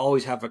you have to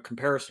always have a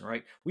comparison,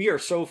 right? We are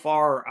so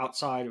far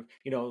outside of,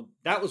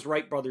 that was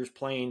Wright Brothers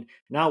plane.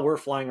 Now we're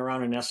flying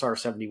around an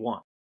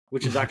SR-71,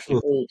 which is actually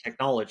old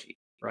technology,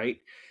 right?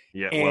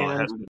 Yeah, well, it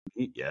hasn't been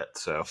beat yet,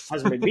 so.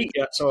 Hasn't been beat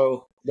yet,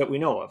 so that we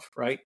know of,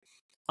 right?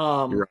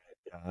 You're right.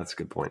 Yeah, that's a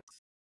good point.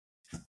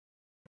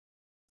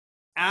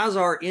 As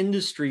our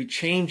industry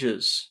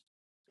changes,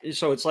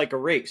 so it's like a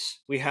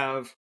race. We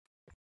have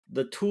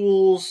the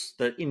tools,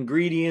 the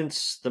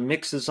ingredients, the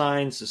mix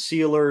designs, the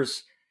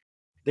sealers.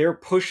 They're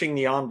pushing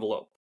the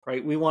envelope,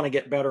 right? We want to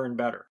get better and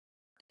better.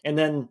 And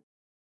then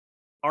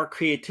our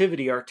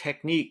creativity, our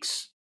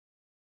techniques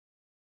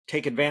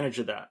take advantage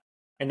of that.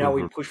 And now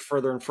we push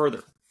further and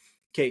further.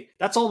 Okay,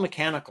 that's all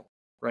mechanical,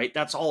 right?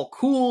 That's all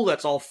cool.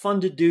 That's all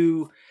fun to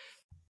do.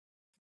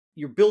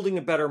 You're building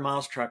a better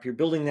mousetrap. You're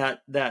building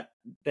that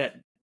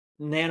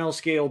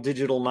nanoscale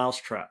digital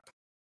mousetrap.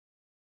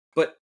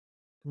 But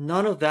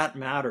none of that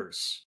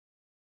matters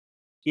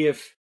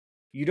if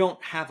you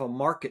don't have a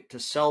market to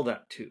sell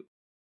that to.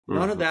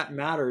 None of that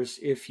matters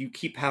if you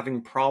keep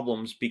having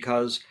problems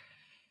because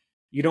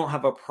you don't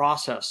have a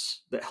process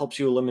that helps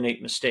you eliminate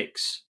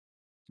mistakes.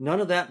 None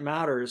of that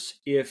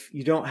matters if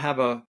you don't have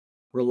a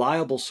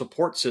reliable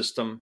support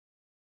system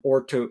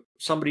or to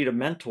somebody to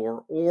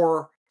mentor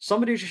or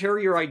somebody to share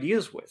your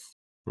ideas with.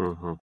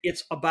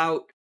 It's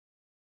about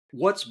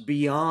what's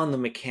beyond the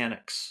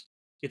mechanics.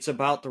 It's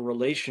about the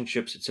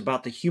relationships. It's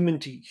about the human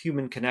to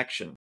human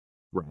connection.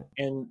 Right.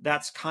 And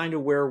that's kind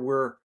of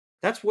where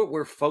that's what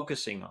we're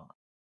focusing on.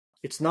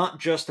 It's not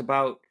just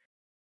about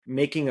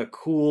making a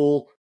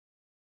cool,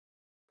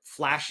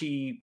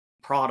 flashy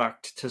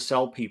product to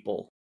sell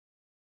people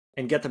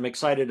and get them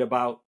excited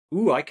about,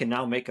 ooh, I can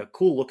now make a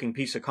cool looking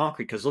piece of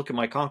concrete because look at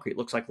my concrete, it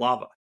looks like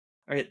lava. All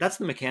right, that's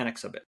the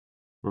mechanics of it.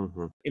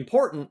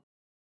 Important,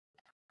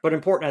 but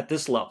important at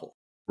this level.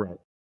 Right.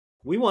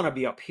 We want to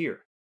be up here.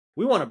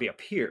 We want to be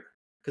up here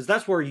because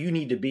that's where you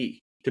need to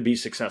be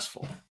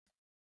successful.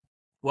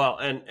 Well,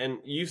 and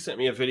you sent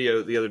me a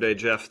video the other day,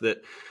 Jeff, that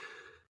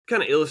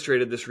kind of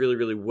illustrated this really,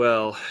 really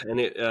well. And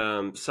it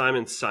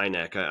Simon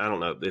Sinek, I don't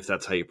know if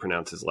that's how you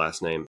pronounce his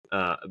last name.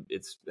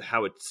 It's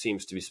how it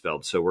seems to be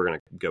spelled, so we're going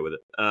to go with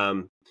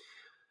it.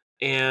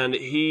 And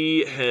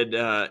he had,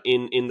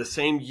 in the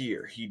same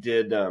year, he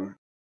did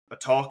a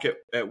talk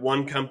at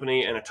one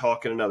company and a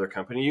talk at another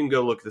company. You can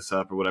go look this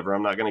up or whatever.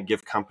 I'm not going to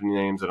give company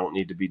names. I don't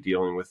need to be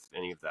dealing with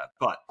any of that.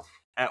 But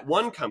at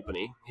one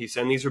company, he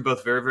said, and these are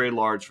both very, very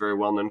large, very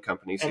well-known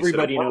companies.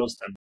 Everybody knows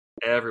them.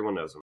 Everyone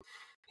knows them.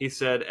 He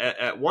said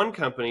at one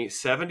company,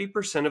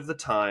 70% of the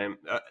time,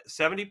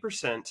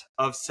 70%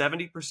 of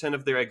 70%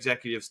 of their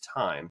executives'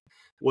 time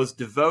was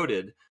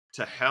devoted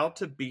to how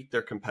to beat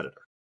their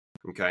competitor.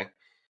 Okay.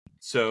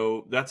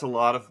 So that's a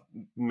lot of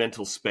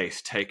mental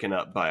space taken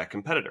up by a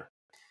competitor.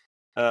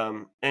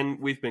 And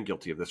we've been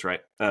guilty of this,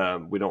 right?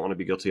 We don't want to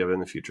be guilty of it in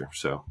the future.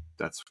 So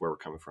that's where we're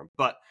coming from.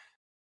 But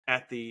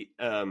at the,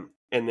 and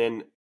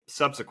then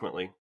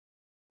subsequently,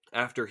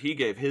 after he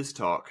gave his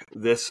talk,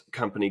 this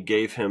company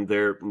gave him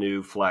their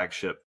new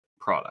flagship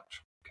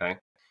product. Okay.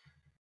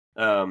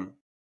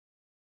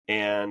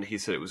 And he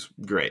said it was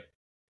great.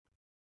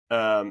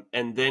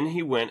 And then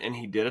he went and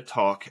he did a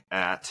talk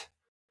at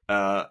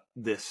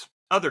this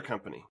other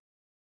company.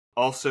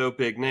 Also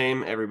big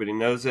name, everybody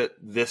knows it,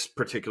 this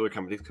particular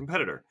company's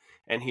competitor.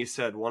 And he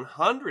said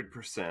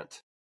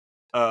 100%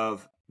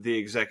 of the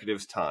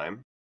executives'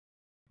 time,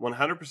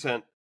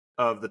 100%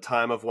 of the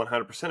time of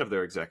 100% of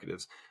their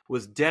executives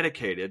was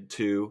dedicated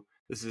to,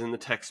 this is in the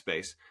tech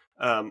space,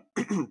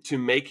 to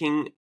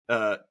making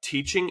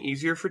teaching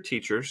easier for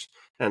teachers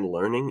and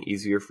learning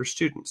easier for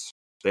students.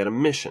 They had a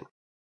mission.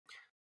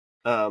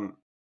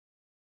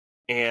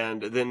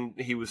 And then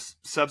he was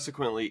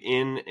subsequently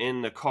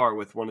in the car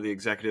with one of the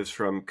executives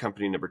from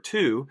company number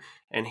 2,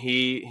 and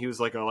he was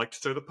like, I like to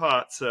stir the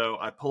pot, so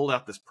I pulled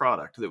out this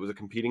product that was a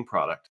competing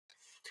product.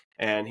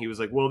 And he was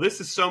like, well, this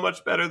is so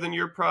much better than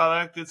your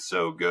product. It's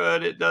so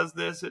good. It does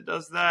this, it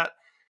does that.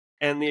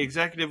 And the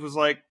executive was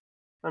like,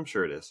 I'm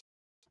sure it is.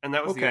 And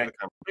that was the end of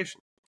the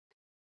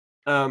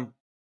conversation.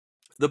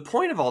 The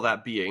point of all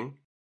that being,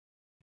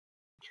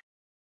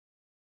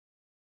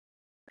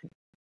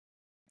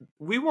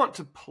 we want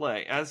to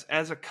play as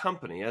a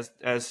company, as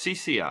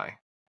CCI,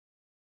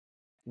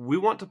 we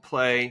want to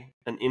play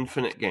an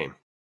infinite game.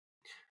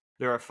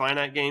 There are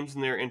finite games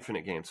and there are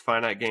infinite games.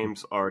 Finite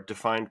games are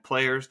defined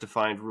players,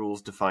 defined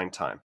rules, defined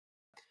time.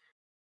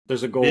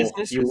 There's a goal.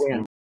 Business you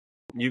win.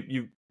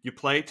 You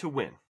play to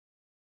win.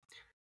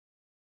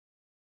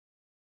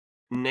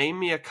 Name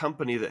me a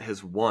company that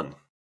has won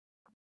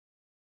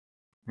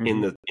in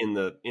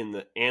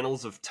the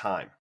annals of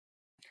time.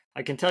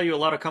 I can tell you a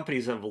lot of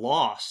companies have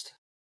lost.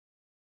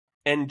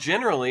 And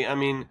generally, I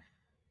mean,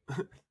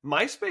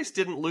 MySpace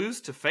didn't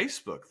lose to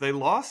Facebook. They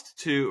lost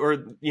to, or,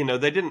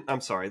 they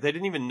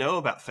didn't even know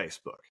about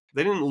Facebook.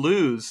 They didn't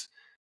lose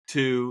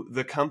to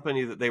the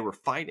company that they were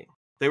fighting.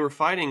 They were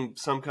fighting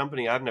some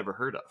company I've never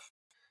heard of.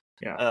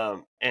 Yeah.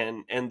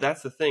 And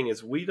that's the thing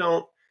is we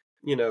don't,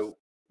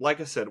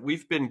 like I said,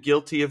 we've been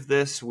guilty of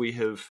this. We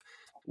have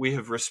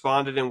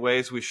responded in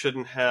ways we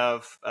shouldn't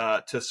have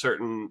to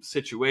certain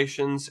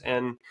situations.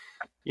 And,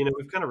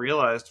 we've kind of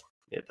realized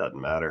it doesn't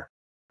matter.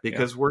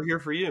 Because we're here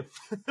for you.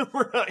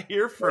 We're not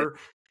here for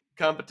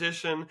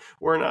competition.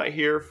 We're not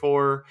here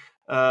for,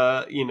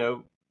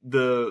 the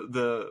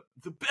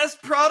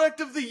best product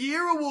of the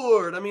year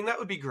award. I mean, that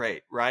would be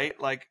great, right?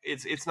 Like,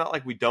 it's not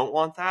like we don't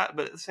want that,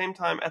 but at the same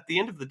time, at the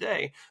end of the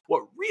day,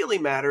 what really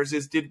matters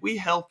is, did we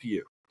help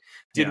you?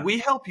 Did we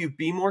help you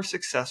be more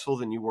successful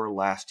than you were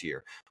last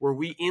year? Were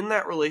we in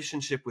that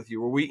relationship with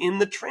you? Were we in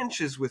the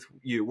trenches with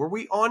you? Were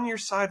we on your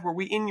side? Were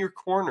we in your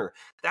corner?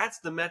 That's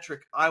the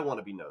metric I want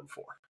to be known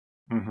for.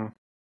 Mm-hmm.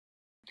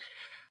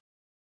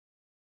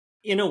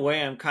 In a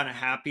way, I'm kind of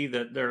happy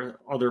that there are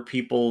other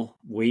people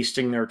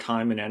wasting their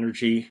time and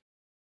energy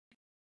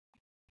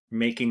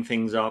making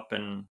things up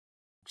and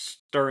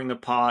stirring the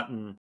pot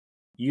and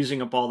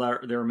using up all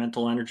their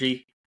mental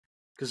energy.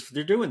 Because if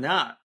they're doing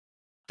that,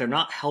 they're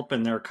not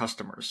helping their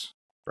customers.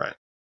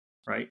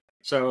 Right.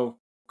 So,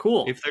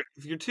 cool. If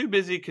you're too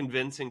busy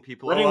convincing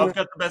people, I've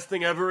got the best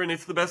thing ever, and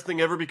it's the best thing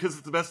ever because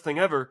it's the best thing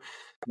ever,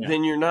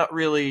 then you're not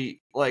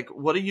really, like,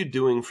 what are you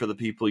doing for the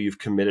people you've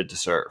committed to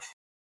serve?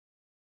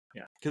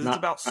 Yeah. Because it's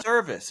about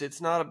service.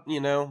 It's not,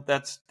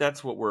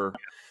 that's what we're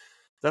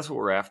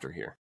after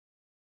here.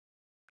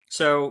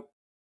 So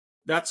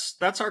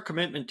that's our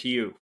commitment to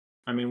you.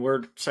 I mean,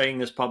 we're saying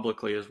this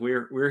publicly is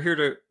we're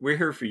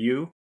here for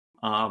you.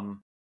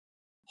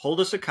 Hold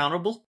us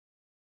accountable.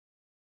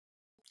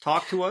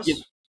 Talk to us.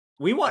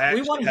 We want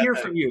to hear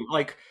from you.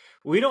 Like,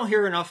 we don't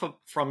hear enough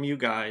from you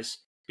guys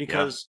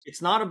because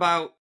it's not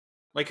about,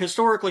 like,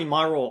 historically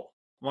my role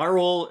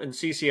in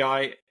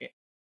CCI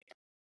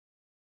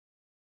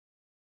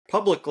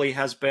publicly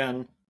has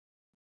been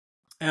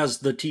as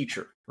the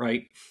teacher,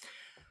 right?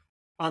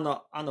 On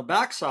the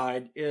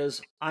backside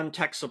is I'm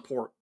tech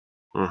support.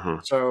 Mm-hmm.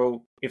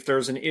 So if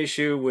there's an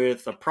issue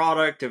with a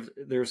product, if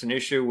there's an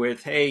issue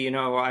with, hey,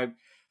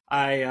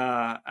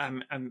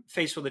 I'm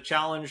faced with a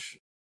challenge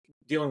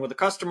dealing with a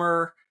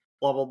customer,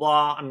 blah blah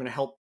blah, I'm going to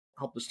help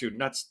the student.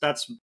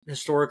 That's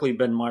historically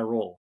been my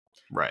role.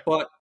 Right.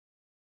 But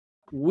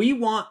we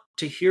want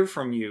to hear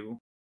from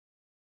you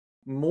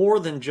more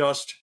than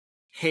just,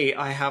 hey,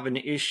 I have an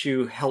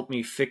issue, help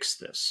me fix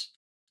this.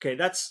 Okay,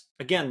 that's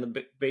again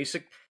the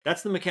basic.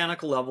 That's the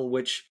mechanical level,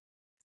 which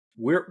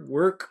we're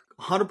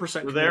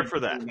 100%. We're there for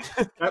that.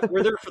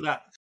 We're there for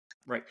that,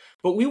 right?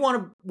 But we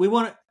want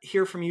to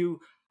hear from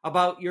you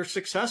about your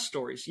success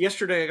stories.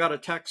 Yesterday, I got a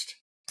text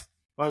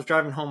while I was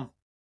driving home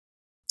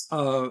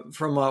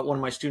from one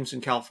of my students in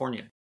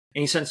California,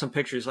 and he sent some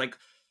pictures. Like,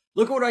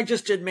 look what I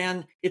just did,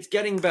 man! It's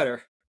getting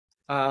better.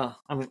 I'm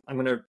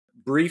going to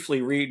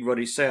briefly read what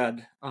he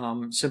said,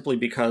 simply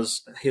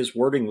because his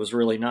wording was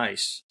really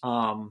nice.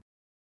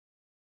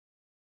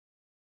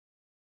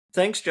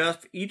 Thanks,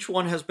 Jeff. Each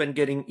one has been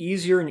getting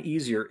easier and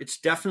easier. It's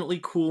definitely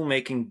cool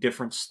making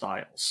different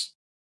styles.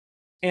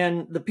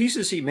 And the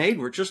pieces he made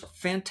were just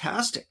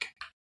fantastic.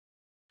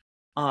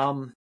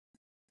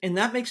 And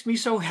that makes me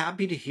so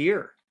happy to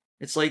hear.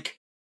 It's like,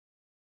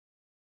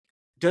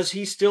 does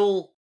he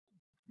still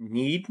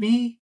need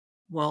me?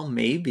 Well,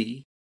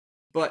 maybe.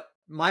 But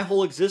my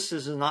whole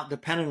existence is not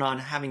dependent on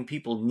having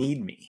people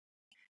need me.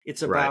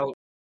 It's Right. about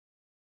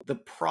the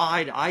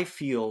pride I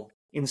feel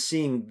in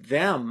seeing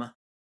them,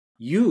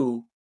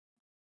 you,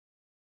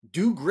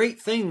 do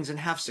great things and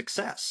have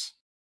success.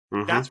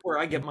 Mhm. That's where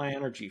I get my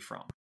energy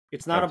from.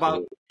 It's not about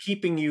Absolutely.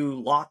 keeping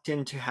you locked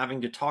into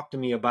having to talk to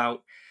me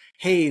about,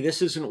 hey,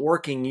 this isn't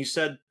working. You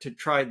said to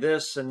try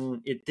this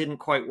and it didn't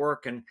quite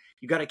work, and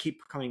you got to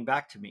keep coming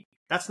back to me.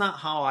 That's not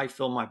how I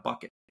fill my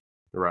bucket.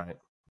 Right.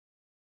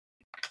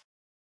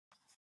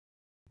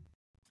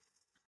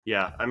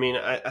 Yeah, I mean,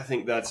 I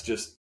think that's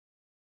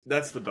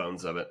the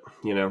bones of it,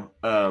 you know.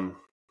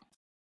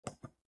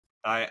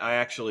 I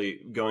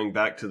actually, going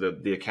back to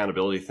the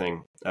accountability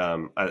thing,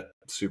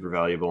 super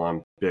valuable.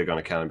 I'm big on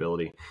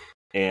accountability,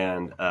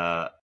 and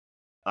I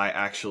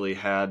actually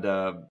had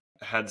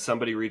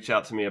somebody reach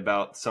out to me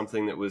about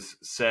something that was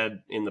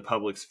said in the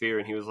public sphere,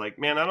 and he was like,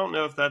 "Man, I don't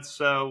know if that's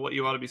what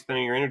you ought to be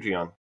spending your energy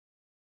on."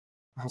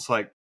 I was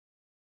like,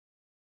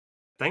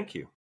 "Thank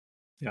you.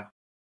 Yeah,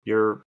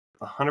 You're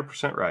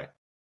 100% right."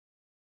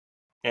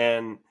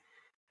 And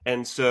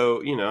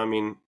so, you know, I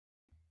mean,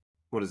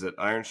 what is it?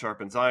 Iron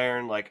sharpens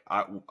iron. Like,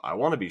 I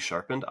want to be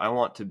sharpened. I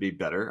want to be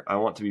better. I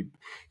want to be,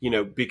 you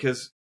know,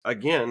 because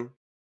again,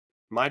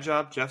 my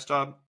job, Jeff's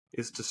job,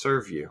 is to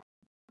serve you.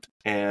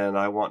 And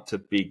I want to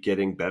be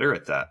getting better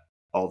at that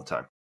all the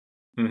time.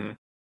 mm-hmm.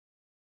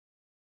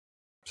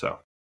 So,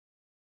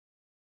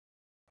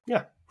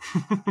 yeah.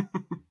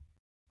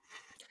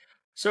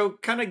 So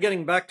kind of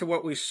getting back to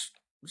what we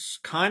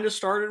kind of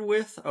started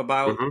with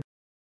about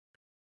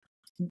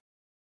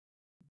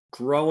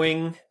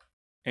growing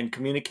and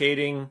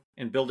communicating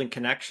and building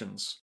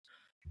connections.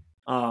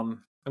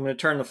 I'm going to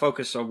turn the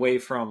focus away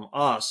from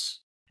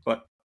us,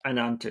 but and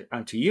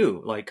onto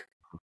you. Like,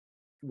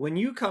 when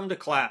you come to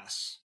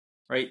class,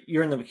 right?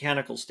 You're in the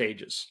mechanical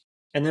stages,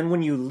 and then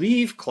when you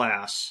leave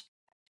class,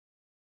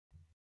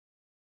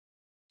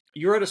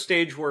 you're at a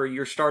stage where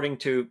you're starting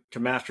to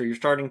master. You're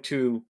starting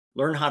to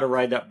learn how to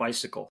ride that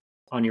bicycle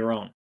on your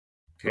own.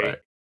 Okay. Right.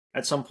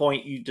 At some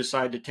point, you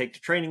decide to take the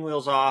training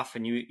wheels off,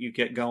 and you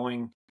get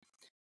going,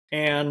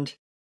 and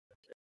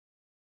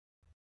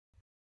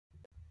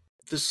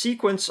the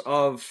sequence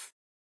of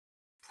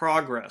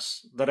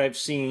progress that I've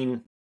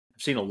seen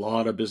a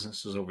lot of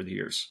businesses over the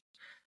years.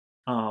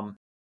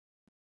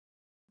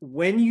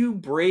 When you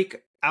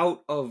break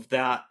out of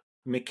that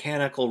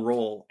mechanical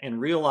role and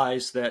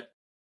realize that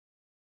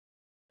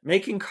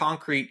making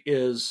concrete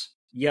is,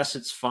 yes,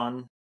 it's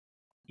fun,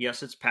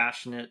 yes, it's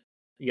passionate,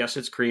 yes,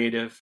 it's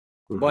creative,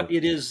 but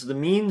it is the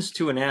means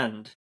to an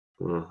end,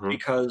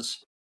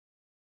 because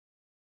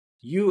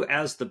you,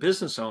 as the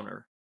business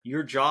owner,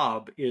 your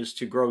job is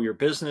to grow your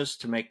business,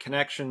 to make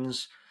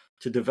connections,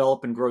 to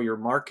develop and grow your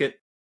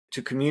market,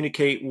 to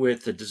communicate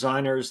with the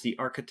designers, the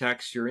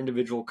architects, your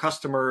individual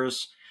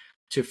customers,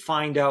 to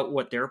find out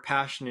what their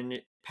passion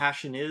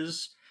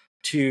is,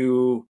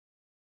 to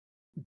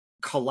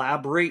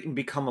collaborate and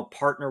become a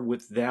partner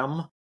with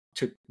them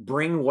to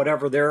bring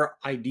whatever their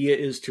idea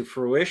is to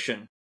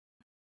fruition.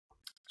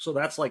 So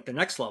that's like the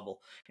next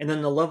level. And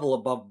then the level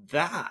above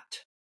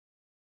that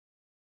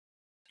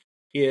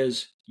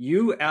is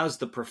you as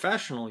the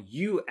professional,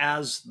 you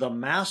as the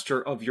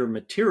master of your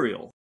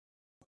material,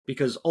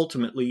 because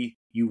ultimately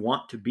you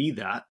want to be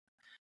that.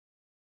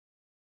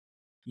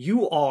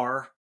 You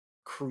are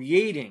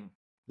creating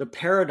the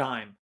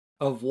paradigm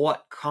of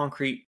what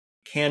concrete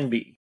can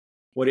be,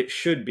 what it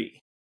should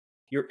be.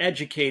 You're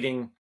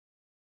educating.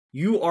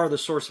 You are the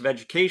source of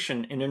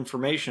education and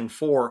information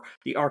for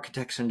the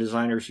architects and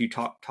designers you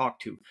talk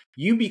to.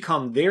 You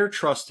become their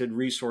trusted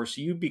resource.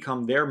 You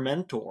become their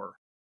mentor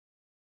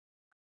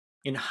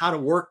in how to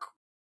work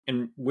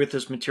and with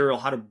this material,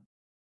 how to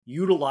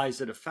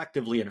utilize it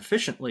effectively and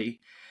efficiently.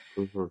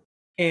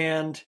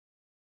 And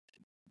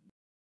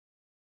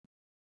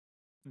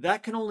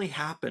that can only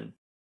happen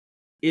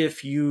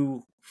if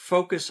you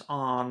focus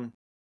on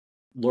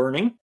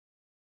learning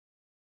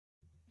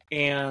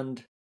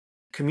and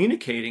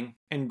communicating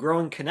and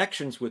growing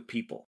connections with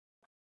people.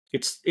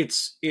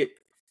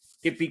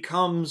 It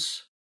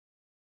becomes,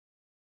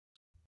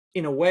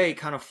 in a way,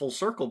 kind of full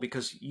circle,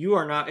 because you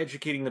are not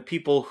educating the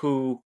people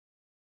who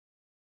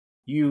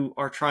you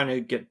are trying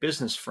to get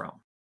business from.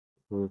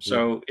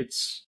 So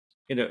it's,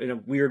 in a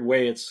weird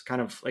way, it's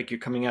kind of like you're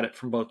coming at it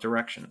from both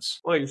directions.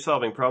 Well, you're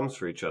solving problems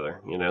for each other.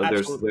 You know,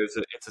 Absolutely.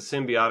 it's a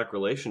symbiotic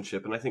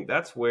relationship, and I think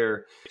that's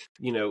where,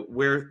 you know,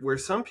 where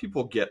some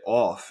people get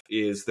off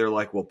is they're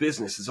like, well,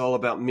 business is all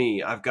about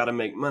me. I've got to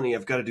make money.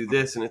 I've got to do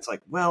this, and it's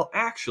like, well,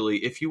 actually,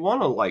 if you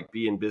want to like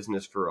be in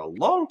business for a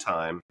long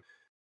time,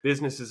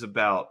 business is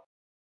about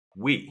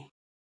we.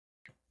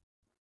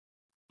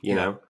 You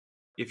know,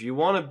 if you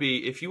want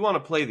to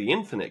play the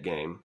infinite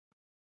game,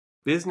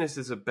 business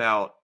is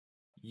about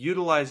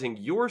utilizing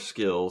your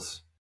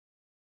skills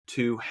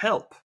to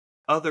help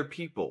other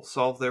people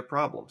solve their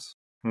problems.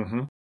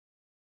 And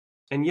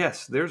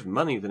yes, there's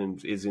money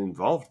that is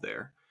involved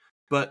there,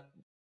 But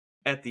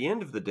at the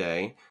end of the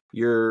day,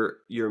 your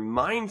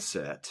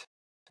mindset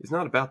is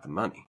not about the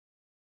money.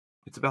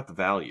 It's about the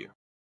value.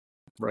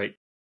 Right.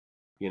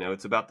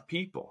 It's about the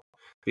people,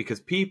 because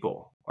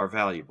people are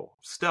valuable.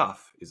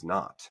 Stuff is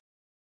not.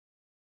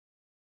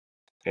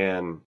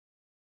 And,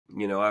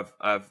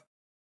 I've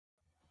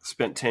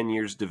spent 10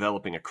 years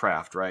developing a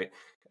craft, right?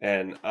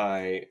 And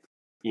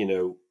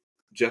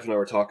Jeff and I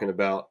were talking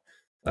about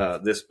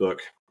this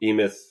book,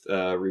 E-Myth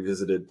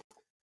Revisited,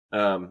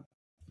 a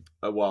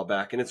while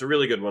back. And it's a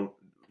really good one.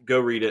 Go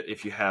read it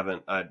if you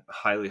haven't. I'd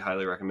highly,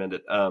 highly recommend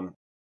it.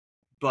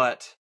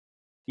 But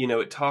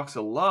it talks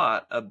a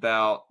lot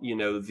about,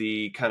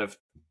 the kind of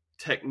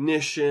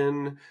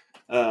technician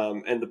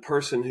and the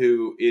person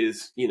who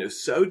is,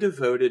 so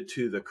devoted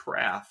to the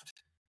craft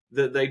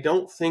that they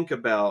don't think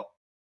about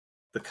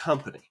the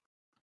company.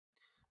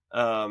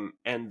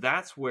 And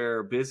that's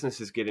where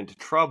businesses get into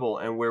trouble,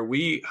 and where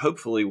we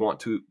hopefully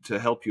want to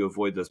help you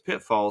avoid those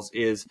pitfalls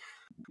is,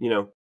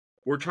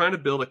 we're trying to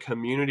build a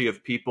community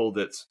of people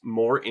that's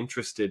more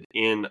interested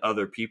in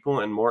other people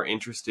and more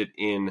interested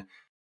in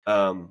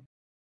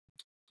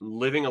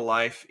living a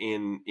life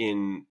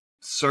in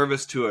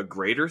service to a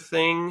greater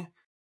thing,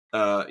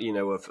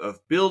 of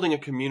building a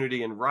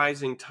community and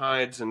rising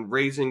tides and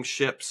raising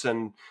ships,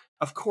 and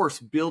of course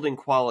building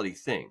quality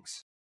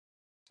things.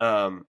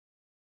 But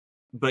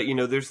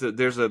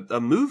there's a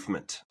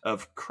movement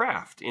of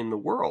craft in the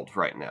world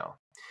right now.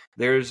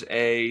 There's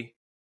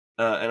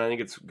and I think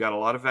it's got a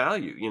lot of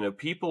value.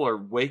 People are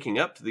waking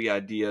up to the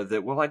idea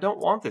that, well, I don't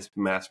want this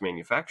mass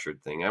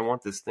manufactured thing. I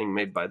want this thing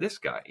made by this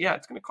guy. Yeah,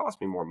 it's going to cost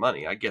me more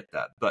money. I get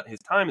that, but his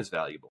time is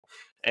valuable.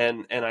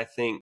 And I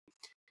think,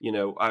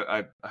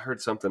 I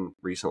heard something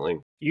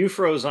recently. You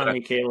froze on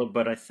me, Caleb,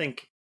 but I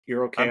think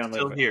you're okay. I'm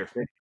still here.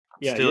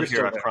 Yeah, still you're here.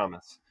 still I there.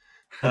 promise.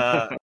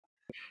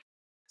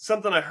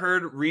 Something I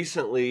heard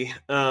recently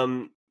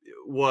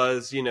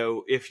was,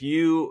 if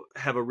you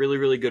have a really,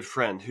 really good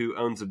friend who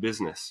owns a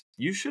business,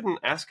 you shouldn't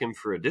ask him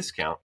for a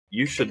discount.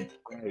 You should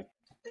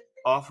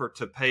offer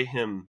to pay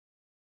him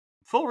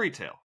full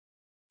retail.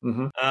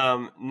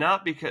 Mm-hmm.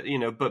 Not because,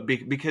 but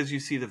because you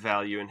see the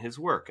value in his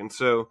work. And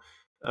so,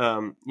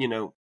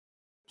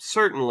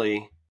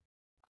 certainly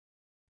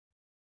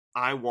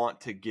I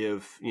want to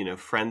give,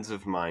 friends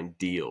of mine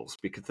deals,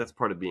 because that's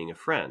part of being a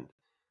friend.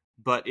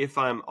 But if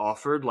I'm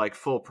offered like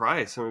full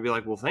price, I'm going to be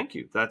like, well, thank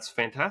you. That's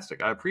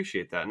fantastic. I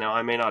appreciate that. Now,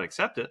 I may not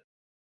accept it,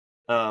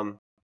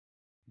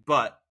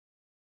 but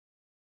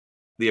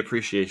the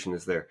appreciation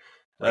is there.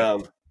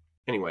 Right.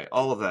 Anyway,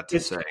 all of that to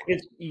say.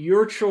 It's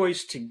your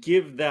choice to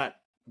give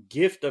that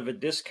gift of a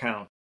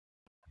discount,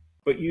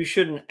 but you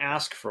shouldn't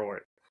ask for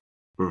it.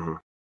 Mm-hmm.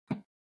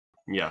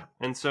 Yeah.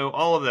 And so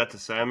all of that to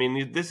say, I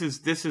mean, this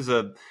is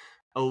a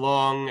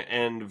long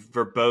and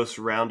verbose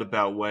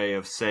roundabout way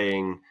of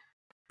saying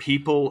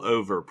people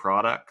over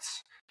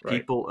products,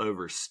 people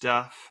over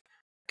stuff.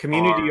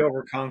 Community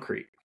over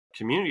concrete.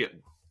 Community.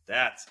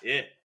 That's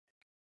it.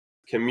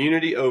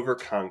 Community over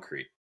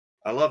concrete.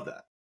 I love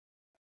that.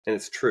 And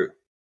it's true.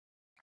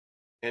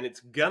 And it's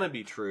going to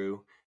be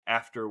true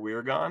after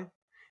we're gone.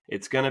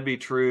 It's going to be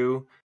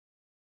true,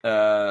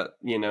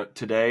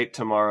 today,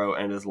 tomorrow,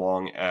 and as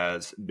long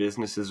as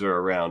businesses are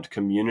around.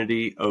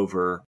 Community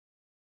over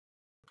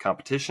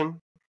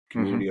competition,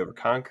 community over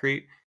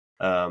concrete.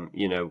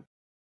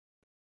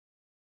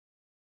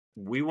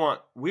 We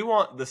want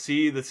the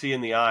C,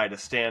 and the I to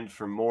stand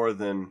for more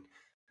than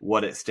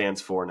what it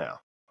stands for now.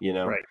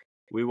 Right.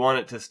 We want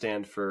it to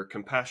stand for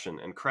compassion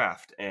and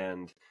craft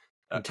and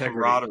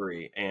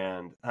camaraderie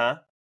and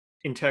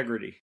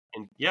integrity.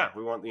 And yeah,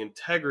 we want the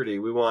integrity.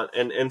 We want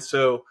and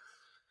so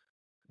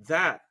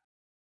that,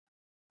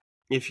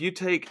 if you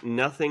take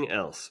nothing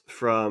else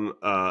from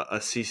a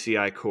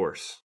CCI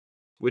course,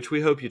 which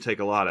we hope you take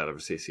a lot out of a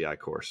CCI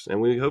course,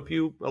 and we hope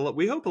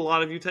a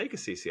lot of you take a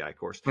CCI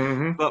course.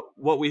 Mm-hmm. But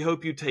what we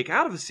hope you take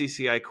out of a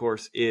CCI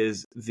course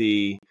is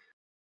the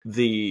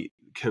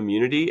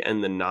community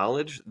and the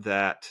knowledge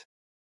that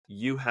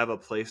you have a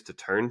place to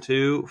turn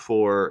to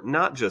for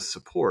not just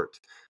support,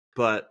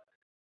 but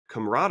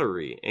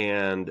camaraderie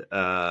and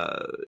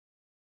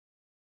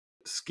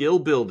skill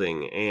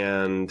building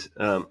and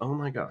oh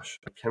my gosh,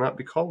 I cannot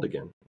be called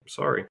again. I'm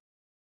sorry.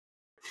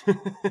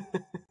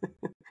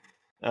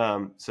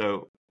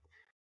 So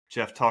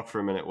Jeff, talk for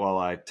a minute while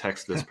I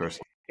text this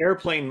person.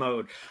 Airplane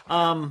mode.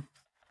 Over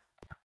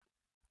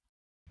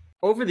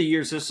the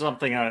years, this is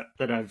something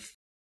that I've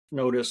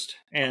noticed,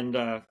 and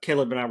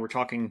Caleb and I were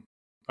talking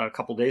a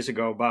couple days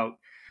ago about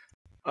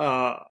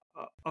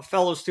a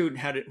fellow student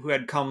who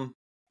had come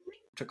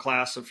to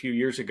class a few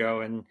years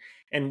ago,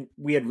 and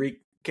we had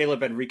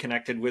Caleb had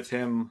reconnected with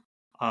him.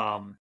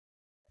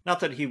 Not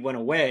that he went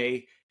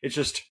away.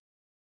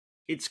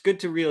 It's good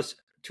to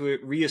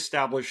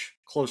reestablish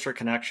closer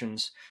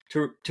connections,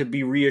 to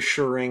be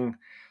reassuring.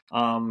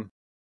 And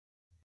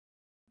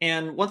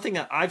one thing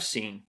that I've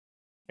seen,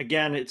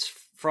 again, it's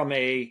from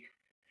a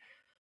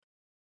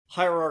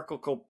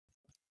hierarchical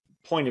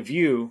point of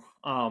view.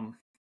 I'm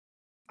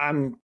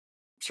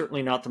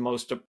certainly not the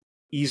most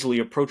easily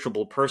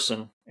approachable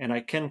person, and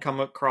I can come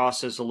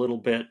across as a little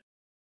bit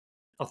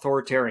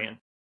authoritarian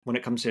when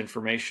it comes to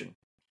information.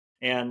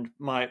 And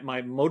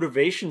my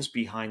motivations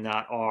behind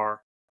that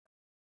are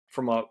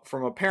from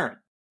a parent.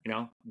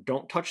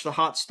 Don't touch the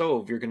hot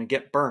stove, you're going to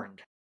get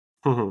burned.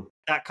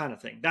 That kind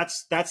of thing.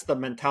 That's the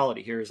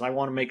mentality here. Is I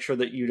want to make sure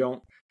that you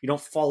don't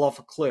fall off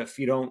a cliff.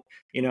 You don't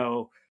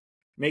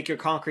make your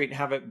concrete and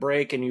have it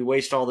break, and you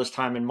waste all this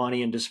time and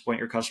money and disappoint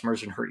your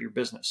customers and hurt your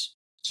business.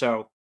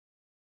 So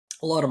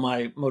a lot of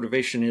my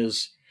motivation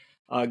is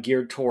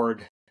geared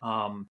toward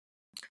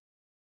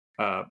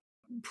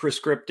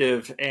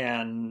prescriptive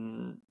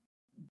and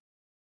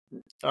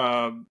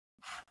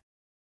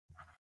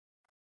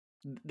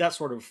that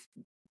sort of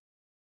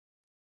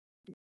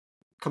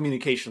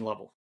communication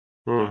level.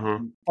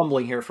 I'm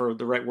fumbling here for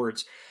the right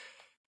words.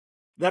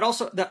 That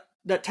also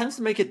that tends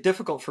to make it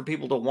difficult for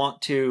people to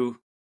want to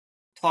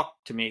talk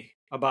to me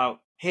about,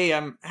 hey,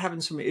 I'm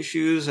having some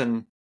issues,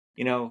 and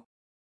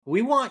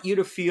we want you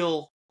to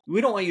feel,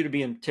 we don't want you to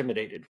be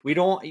intimidated. We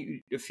don't want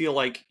you to feel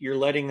like you're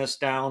letting us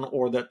down,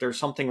 or that there's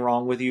something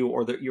wrong with you,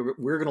 or that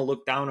we're going to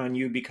look down on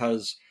you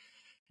because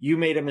you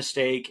made a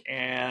mistake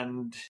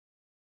and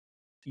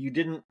you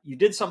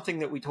did something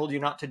that we told you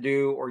not to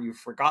do, or you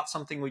forgot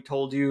something we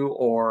told you,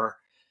 or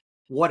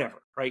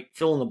whatever, right?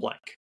 Fill in the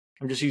blank.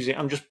 I'm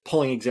just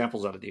pulling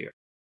examples out of the air.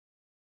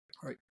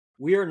 Right.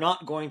 We are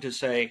not going to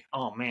say,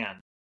 oh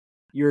man,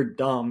 you're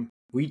dumb.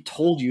 We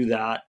told you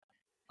that.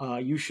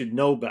 You should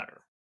know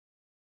better.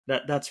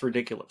 That's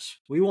ridiculous.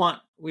 We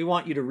want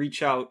you to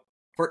reach out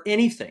for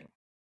anything,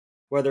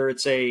 whether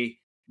it's a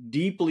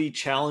deeply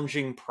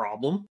challenging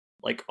problem,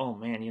 like, oh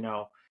man,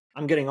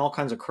 I'm getting all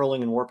kinds of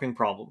curling and warping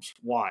problems.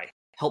 Why?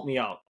 Help me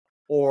out.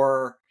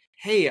 Or,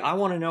 hey, I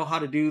want to know how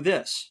to do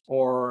this.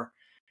 Or,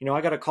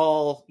 I got a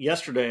call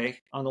yesterday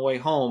on the way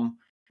home.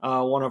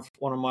 One of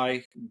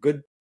my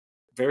good,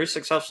 very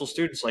successful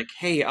students, like,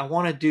 hey, I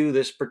want to do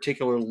this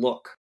particular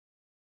look.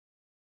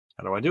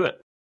 How do I do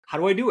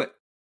it?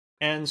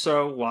 And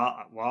so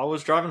while I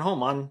was driving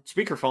home on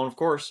speakerphone, of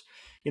course,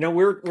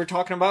 we're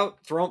talking about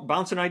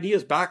bouncing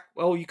ideas back.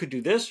 Well, you could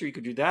do this or you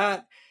could do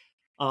that.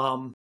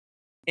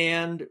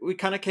 And we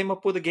kind of came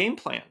up with a game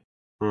plan.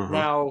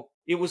 Now,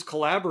 it was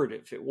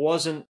collaborative. It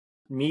wasn't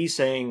me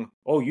saying,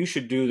 oh, you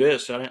should do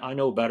this. I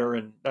know better,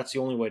 and that's the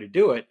only way to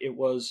do it. It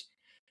was,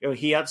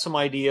 he had some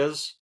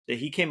ideas that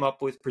he came up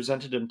with,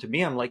 presented them to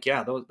me. I'm like,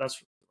 yeah,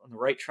 that's on the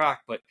right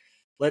track, but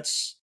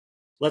let's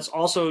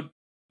also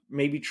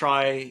maybe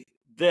try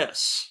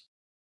this.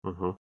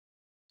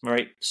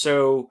 Right.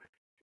 So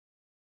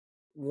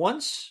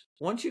once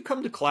you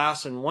come to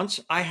class, and once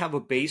I have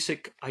a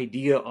basic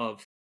idea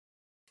of,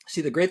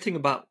 see, the great thing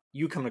about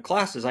you come to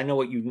class is I know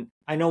what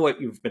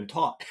you've been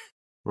taught.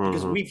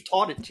 Because we've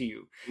taught it to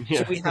you.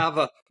 Yeah. So we have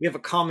a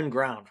common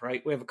ground,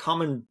 right? We have a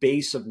common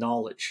base of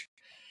knowledge,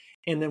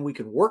 and then we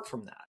can work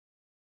from that.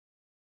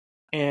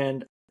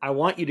 And I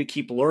want you to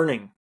keep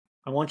learning.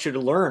 I want you to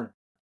learn.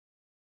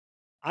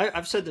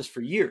 I've said this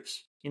for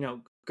years,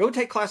 go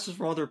take classes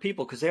from other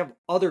people, because they have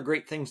other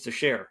great things to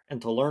share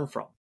and to learn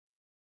from.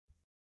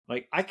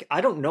 Like, I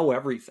don't know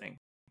everything.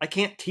 I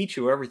can't teach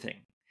you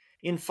everything.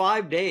 In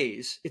 5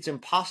 days, it's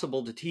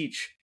impossible to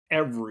teach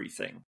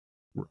everything,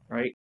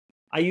 right?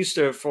 I used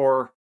to,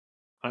 for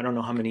I don't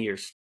know how many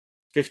years,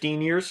 15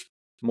 years,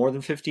 more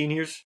than 15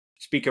 years,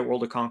 speak at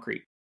World of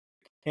Concrete.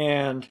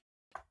 And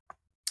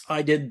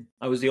I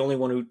was the only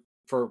one who,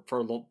 for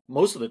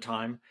most of the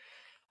time,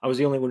 I was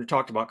the only one who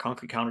talked about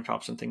concrete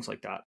countertops and things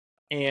like that.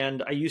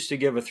 And I used to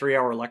give a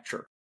 3-hour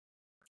lecture,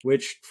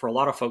 which for a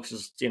lot of folks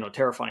is,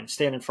 terrifying.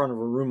 Stand in front of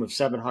a room of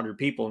 700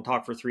 people and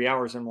talk for 3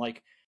 hours. And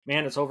like,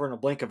 man, it's over in a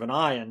blink of an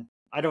eye. And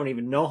I don't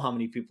even know how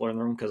many people are in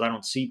the room, because I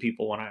don't see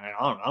people when I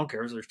don't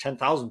care if there's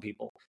 10,000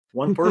 people.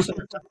 One person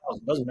or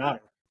 10,000 doesn't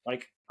matter.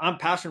 Like, I'm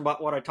passionate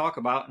about what I talk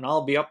about, and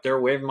I'll be up there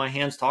waving my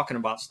hands talking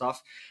about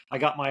stuff. I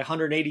got my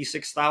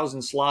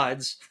 186,000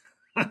 slides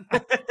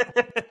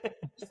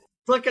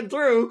flicking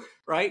through,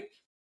 right?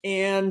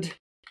 And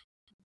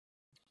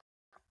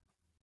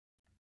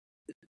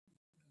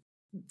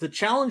the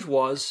challenge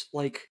was,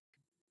 like,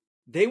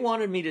 they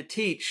wanted me to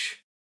teach.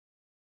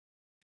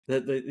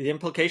 The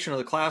implication of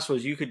the class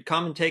was you could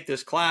come and take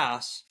this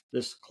class.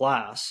 It's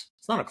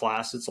not a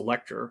class, it's a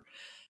lecture,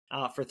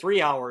 for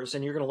 3 hours,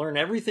 and you're going to learn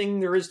everything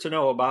there is to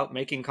know about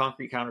making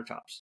concrete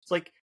countertops. It's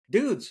like,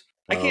 dudes,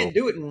 I can't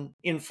do it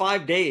in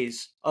 5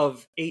 days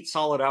of 8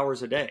 solid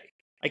hours a day.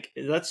 Like,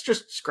 that's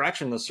just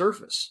scratching the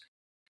surface.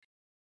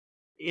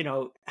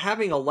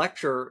 Having a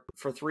lecture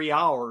for 3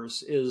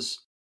 hours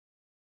is,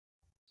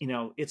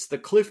 it's the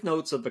cliff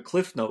notes of the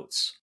cliff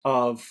notes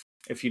of,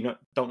 if you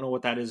don't know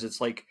what that is,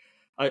 it's like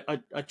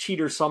a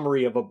cheater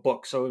summary of a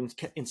book. So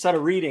instead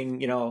of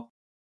reading, of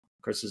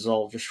course, this is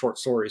all just short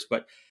stories,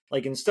 but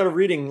like, instead of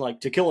reading like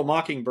To Kill a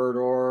Mockingbird,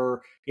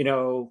 or,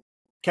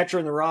 Catcher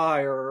in the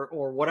Rye,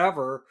 or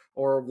whatever,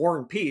 or War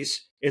and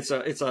Peace, it's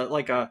a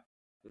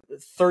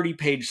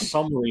 30-page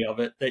summary of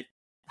it that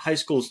high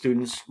school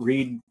students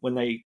read when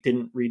they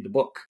didn't read the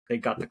book. They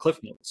got the cliff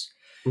notes.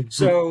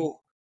 So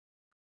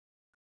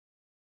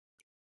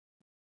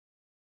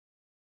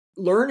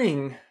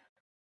learning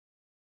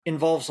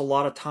involves a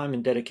lot of time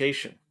and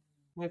dedication.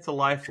 It's a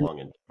lifelong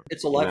endeavor.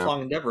 It's a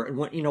lifelong endeavor. And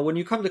when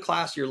you come to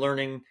class, you're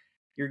learning,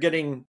 you're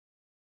getting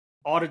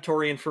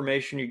auditory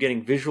information, you're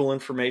getting visual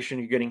information,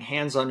 you're getting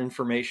hands-on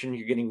information,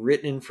 you're getting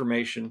written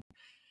information.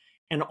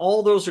 And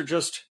all those are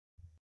just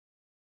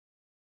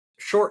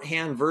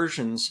shorthand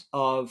versions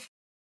of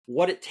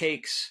what it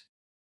takes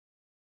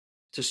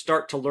to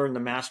start to learn the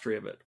mastery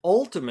of it.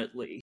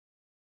 Ultimately,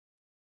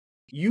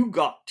 you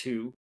got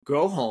to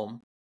go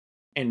home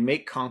and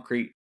make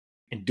concrete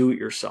and do it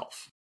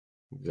yourself.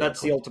 Exactly.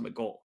 That's the ultimate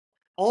goal.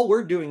 All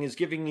we're doing is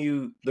giving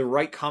you the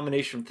right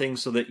combination of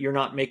things so that you're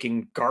not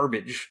making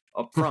garbage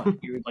up front.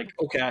 You're like,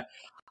 okay,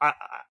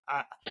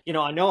 I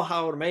know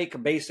how to make a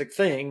basic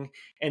thing,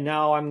 and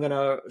now I'm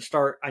gonna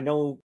start. I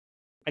know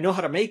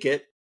how to make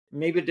it.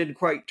 Maybe it didn't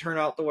quite turn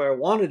out the way I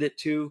wanted it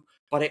to,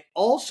 but I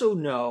also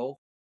know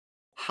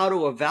how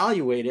to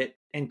evaluate it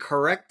and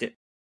correct it.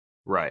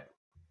 Right.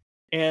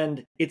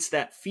 And it's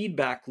that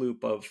feedback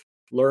loop of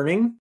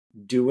learning,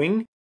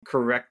 doing,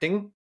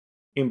 correcting,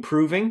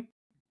 improving,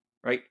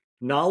 right?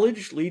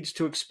 Knowledge leads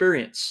to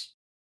experience.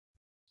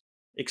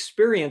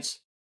 Experience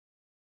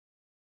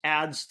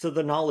adds to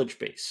the knowledge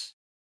base.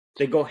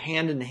 They go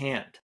hand in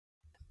hand.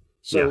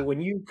 So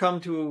when you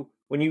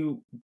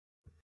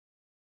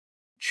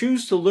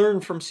choose to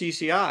learn from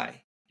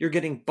CCI, you're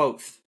getting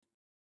both,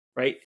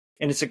 right?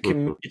 And it's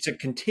a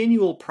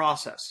continual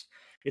process.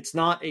 It's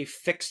not a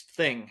fixed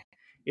thing.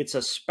 It's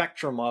a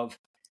spectrum of,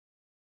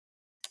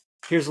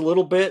 here's a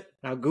little bit,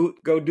 now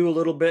go do a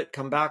little bit,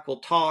 come back, we'll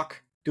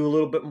talk, do a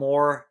little bit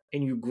more,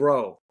 and you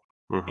grow.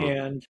 Mm-hmm.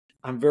 And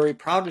I'm very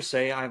proud to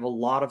say I have a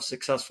lot of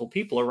successful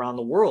people around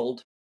the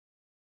world,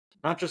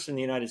 not just in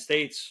the United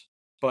States,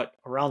 but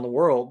around the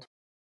world,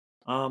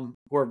 who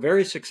are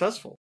very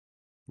successful.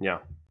 Yeah.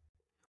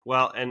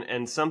 Well,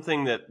 and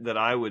something that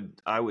I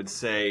would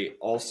say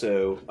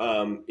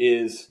also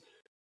is,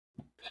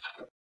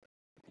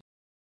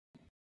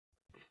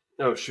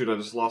 oh shoot, I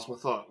just lost my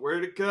thought.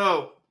 Where'd it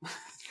go?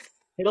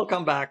 It'll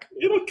come back.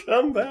 It'll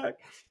come back.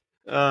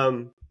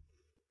 The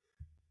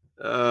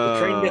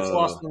train gets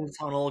lost in the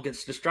tunnel,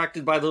 gets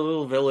distracted by the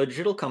little village.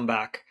 It'll come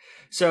back.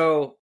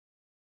 So,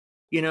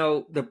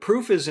 the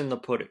proof is in the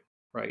pudding,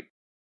 right?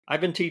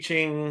 I've been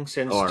teaching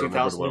since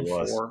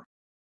 2004.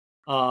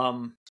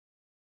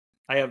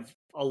 I have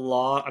a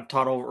lot. I've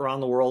taught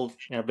around the world.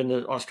 I've been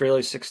to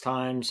Australia 6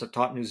 times. I've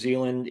taught New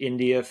Zealand,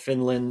 India,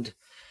 Finland,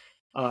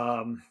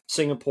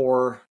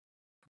 Singapore,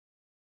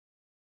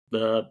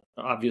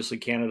 obviously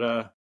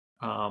Canada.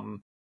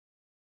 I'm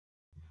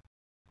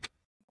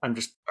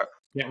just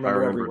can't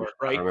remember everywhere,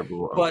 right?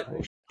 But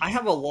I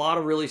have a lot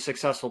of really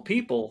successful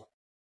people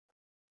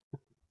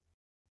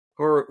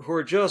who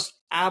are just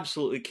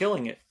absolutely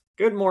killing it.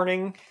 Good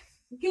morning.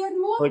 Good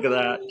morning. Look at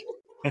that.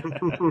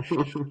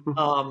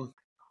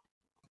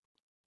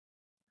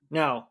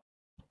 Now,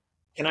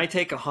 can I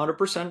take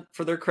 100%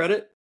 for their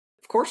credit?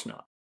 Of course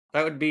not.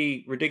 That would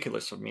be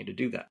ridiculous of me to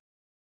do that.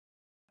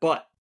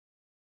 But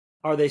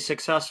are they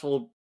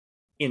successful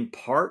in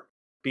part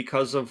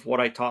because of what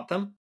I taught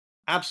them?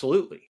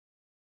 Absolutely.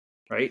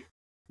 Right?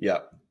 Yeah.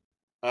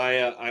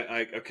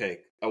 Okay.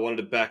 I wanted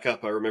to back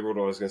up. I remember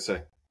what I was going to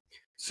say.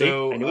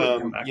 So,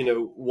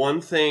 one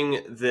thing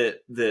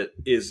that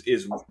is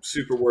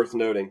super worth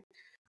noting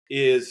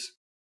is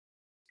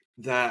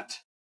that,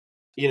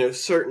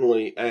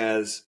 certainly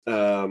as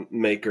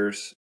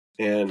makers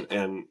and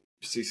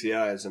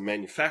CCI as a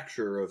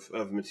manufacturer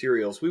of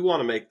materials, we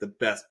want to make the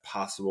best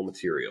possible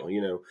material,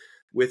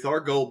 with our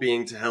goal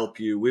being to help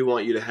you. We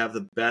want you to have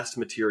the best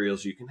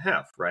materials you can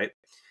have, right?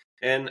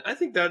 And I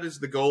think that is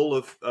the goal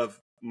of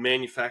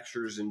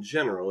manufacturers in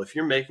general. If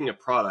you're making a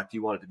product,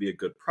 you want it to be a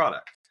good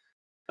product.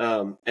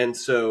 And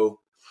so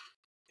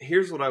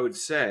here's what I would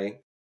say.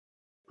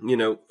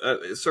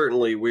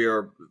 Certainly we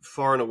are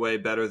far and away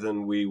better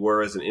than we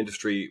were as an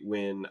industry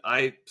when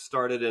I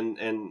started,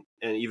 and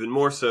even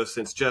more so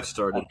since Jeff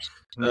started,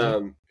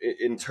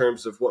 in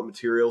terms of what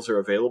materials are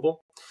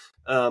available.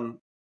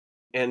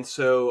 And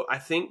so I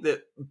think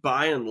that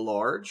by and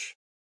large,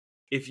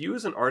 if you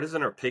as an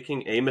artisan are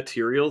picking a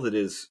material that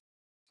is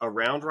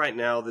around right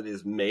now that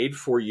is made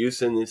for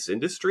use in this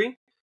industry,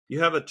 you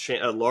have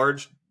a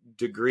large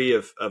degree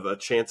of a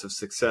chance of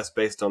success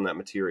based on that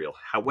material.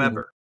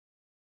 However,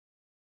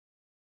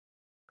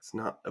 it's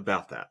not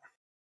about that.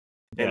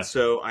 Yeah. And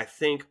so I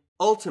think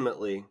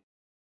ultimately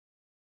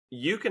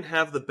you can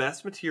have the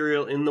best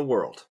material in the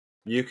world.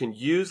 You can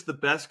use the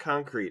best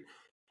concrete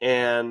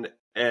and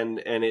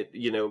it,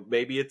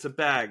 maybe it's a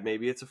bag,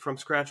 maybe it's a from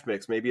scratch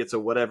mix, maybe it's a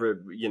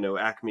whatever,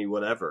 Acme,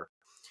 whatever.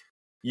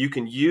 You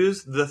can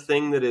use the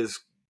thing that is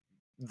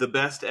the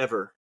best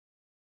ever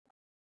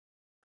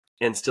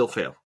and still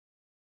fail.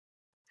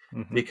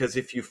 Mm-hmm. Because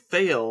if you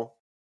fail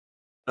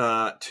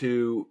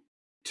to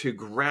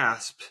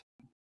grasp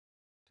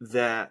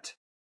that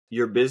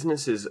your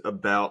business is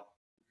about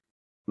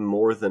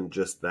more than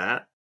just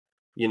that,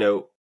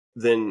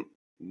 then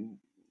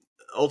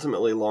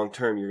ultimately long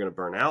term you're going to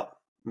burn out.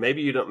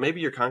 Maybe you don't.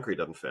 Maybe your concrete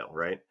doesn't fail,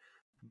 right?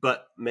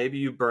 But maybe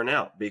you burn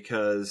out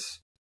because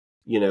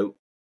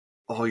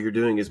all you're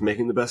doing is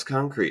making the best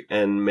concrete,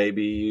 and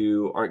maybe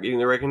you aren't getting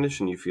the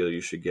recognition you feel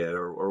you should get,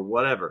 or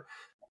whatever.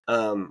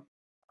 And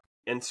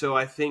so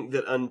I think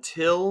that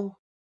until,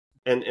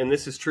 and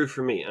this is true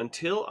for me,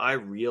 until I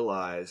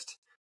realized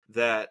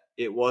that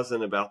it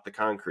wasn't about the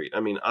concrete. I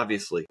mean,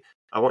 obviously,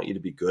 I want you to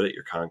be good at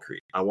your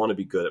concrete. I want to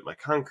be good at my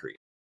concrete.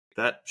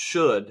 That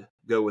should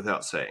go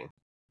without saying.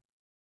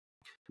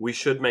 We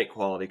should make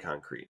quality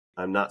concrete.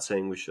 I'm not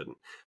saying we shouldn't.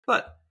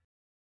 But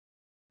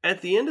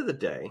at the end of the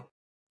day,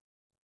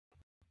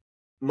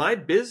 my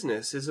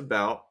business is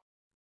about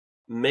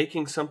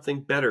making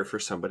something better for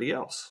somebody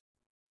else.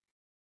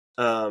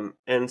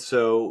 And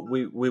so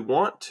we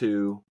want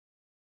to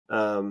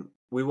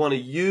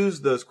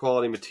use those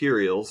quality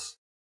materials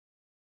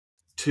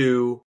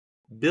to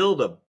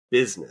build a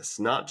business,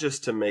 not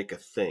just to make a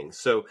thing.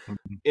 So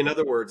in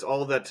other words,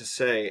 all of that to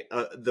say,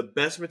 the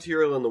best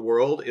material in the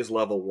world is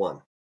level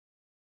 1.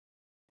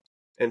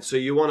 And so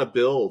you want to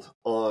build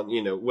on,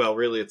 well,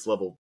 really it's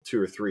level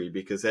 2 or 3,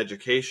 because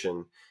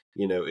education,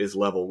 is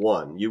level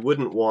 1. You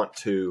wouldn't want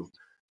to,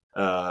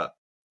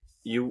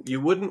 you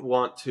wouldn't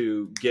want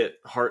to get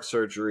heart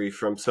surgery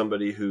from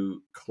somebody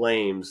who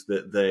claims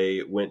that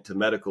they went to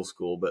medical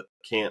school but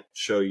can't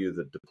show you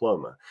the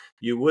diploma.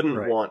 You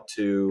wouldn't want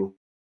to,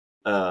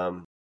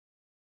 or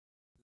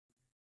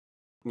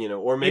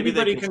maybe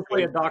anybody can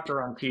play a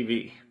doctor on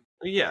TV.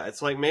 Yeah,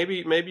 it's like maybe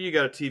you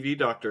got a TV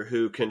doctor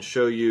who can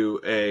show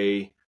you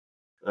a.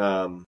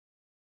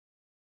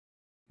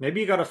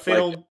 Maybe you got a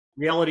failed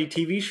reality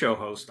TV show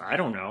host. I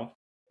don't know.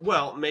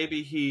 Well,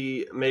 maybe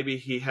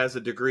he has a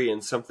degree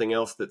in something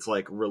else that's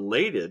like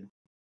related,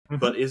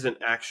 but isn't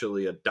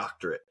actually a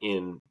doctorate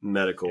in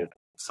medical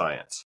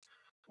science,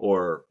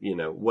 or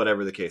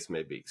whatever the case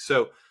may be.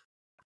 So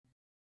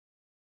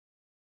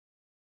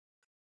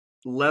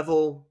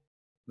level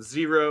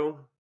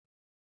 0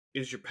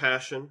 is your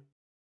passion.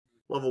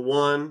 Level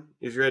 1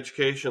 is your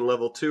education.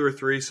 Level 2 or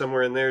 3,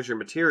 somewhere in there, is your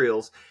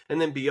materials. And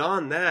then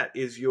beyond that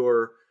is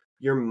your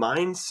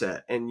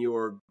mindset and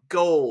your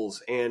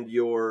goals and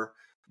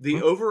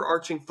the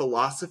overarching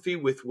philosophy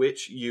with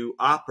which you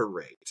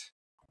operate.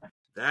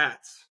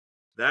 That's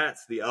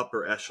the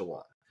upper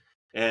echelon.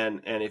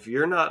 And if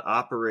you're not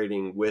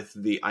operating with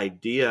the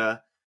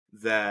idea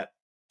that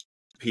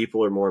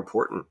people are more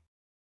important,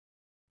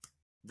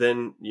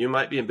 then you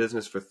might be in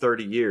business for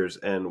 30 years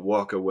and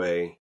walk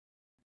away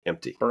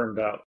empty, burned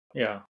out.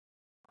 Yeah.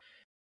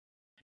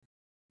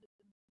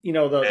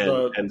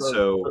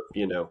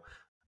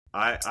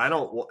 I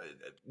don't,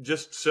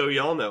 just so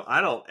y'all know,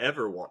 I don't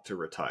ever want to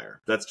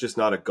retire. That's just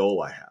not a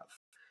goal I have.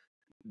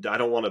 I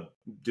don't want to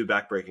do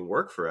backbreaking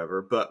work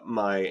forever, but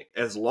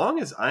as long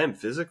as I am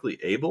physically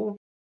able,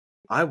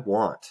 I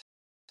want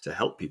to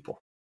help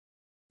people.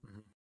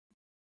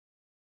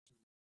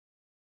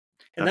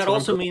 And that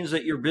also means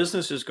that your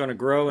business is going to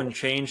grow and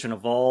change and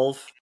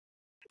evolve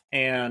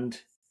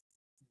and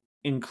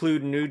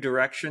include new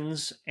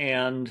directions,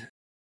 and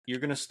you're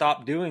going to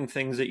stop doing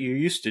things that you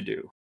used to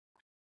do.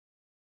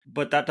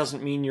 But that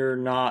doesn't mean you're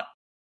not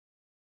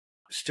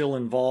still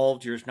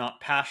involved, you're not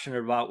passionate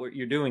about what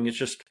you're doing. It's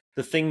just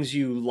the things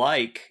you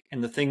like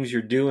and the things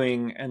you're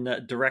doing and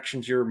the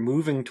directions you're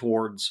moving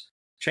towards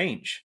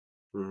change.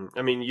 Mm-hmm.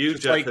 I mean, you,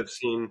 Jeff, have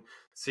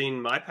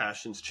seen my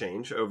passions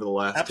change over the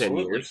last 10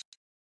 years.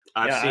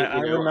 I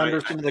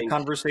remember some of the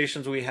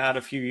conversations we had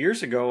a few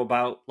years ago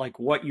about like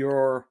when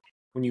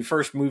you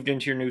first moved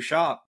into your new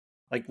shop,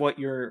 like what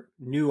your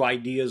new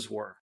ideas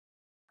were.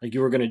 Like you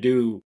were going to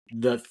do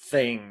the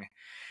thing.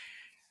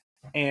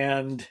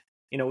 And,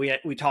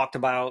 we talked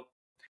about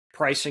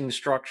pricing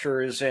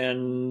structures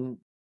and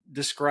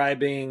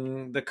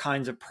describing the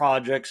kinds of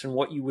projects and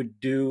what you would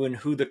do and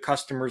who the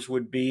customers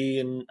would be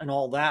and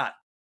all that.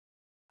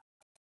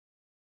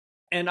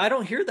 And I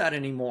don't hear that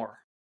anymore.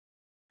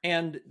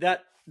 And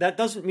that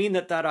doesn't mean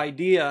that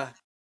idea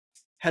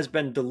has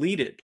been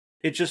deleted.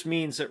 It just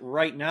means that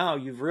right now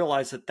you've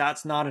realized that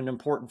that's not an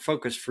important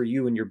focus for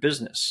you and your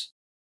business.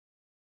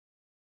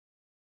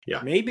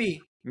 Yeah.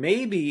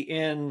 Maybe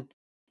in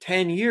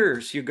 10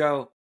 years you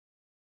go,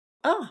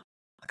 oh,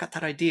 I got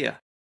that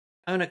idea.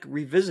 I'm going to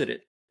revisit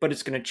it, but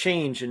it's going to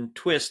change and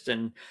twist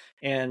and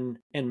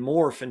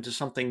morph into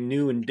something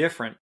new and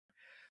different.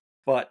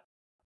 But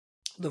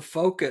the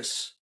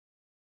focus,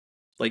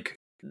 like,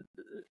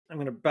 I'm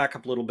going to back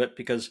up a little bit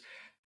because,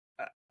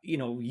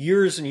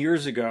 years and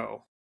years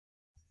ago,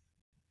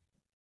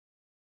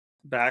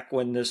 back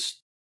when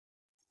this,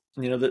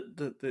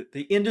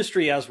 the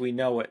industry as we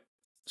know it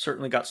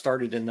certainly got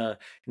started in the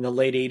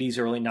late 80s,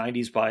 early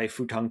 90s by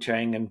Futong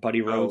Chang and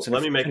Buddy Rhodes.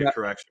 Let me make a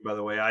correction, by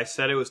the way. I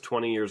said it was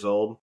 20 years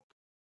old.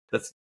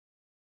 That's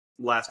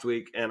last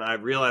week. And I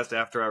realized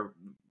after I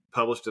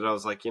published it, I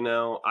was like,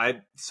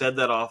 I said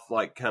that off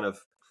like kind of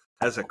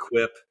as a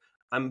quip.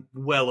 I'm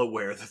well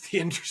aware that the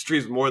industry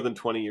is more than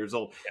 20 years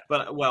old,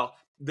 but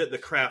the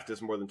craft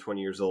is more than 20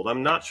 years old.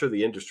 I'm not sure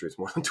the industry is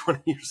more than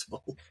 20 years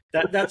old.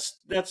 That's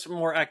a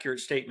more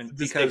accurate statement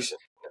because,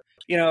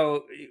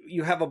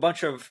 you have a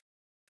bunch of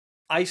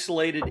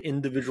isolated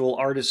individual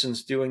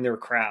artisans doing their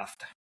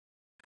craft.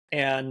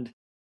 And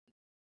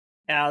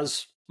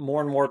as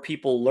more and more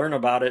people learn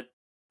about it,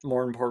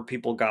 more and more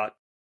people got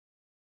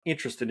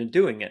interested in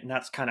doing it. And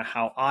that's kind of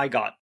how I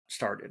got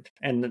started.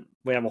 And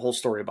we have a whole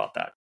story about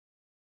that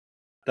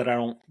I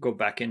don't go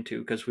back into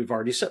because we've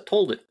already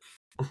told it.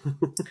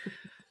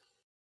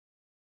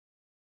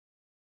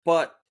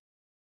 But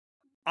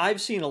I've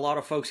seen a lot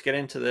of folks get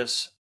into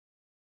this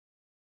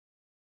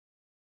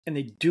and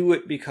they do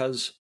it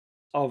because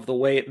of the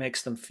way it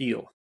makes them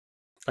feel.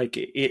 Like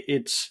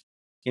it's,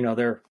 you know,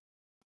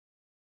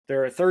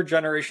 they're a third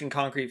generation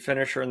concrete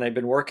finisher and they've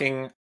been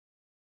working,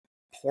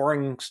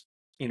 pouring,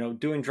 you know,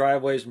 doing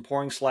driveways and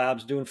pouring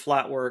slabs, doing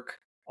flat work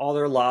all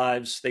their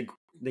lives.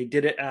 They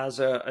did it as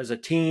a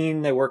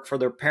teen. They work for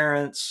their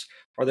parents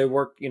or they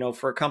work, you know,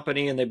 for a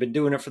company and they've been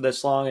doing it for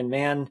this long. And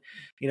man,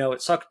 you know,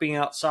 it sucks being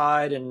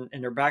outside and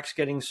their back's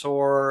getting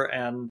sore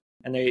and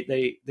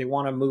they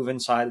want to move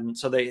inside. And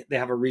so they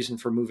have a reason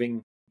for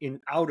moving in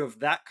out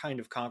of that kind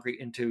of concrete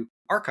into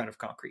our kind of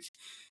concrete.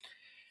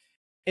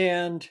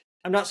 And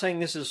I'm not saying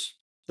this is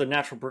the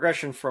natural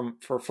progression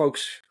for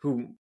folks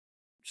who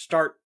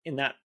start in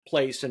that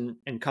place and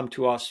come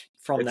to us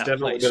from that place. It's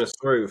definitely been a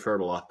story we've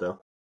heard a lot, though.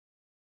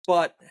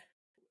 But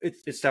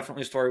it's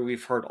definitely a story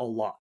we've heard a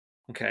lot.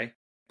 Okay.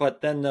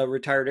 But then the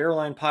retired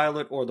airline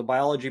pilot or the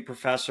biology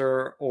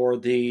professor or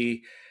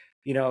the,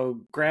 you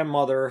know,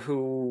 grandmother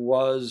who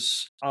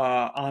was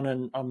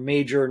on a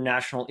major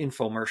national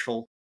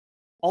infomercial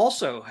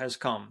also has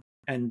come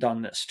and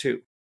done this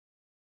too.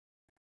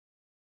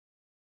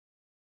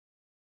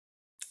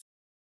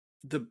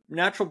 The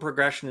natural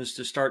progression is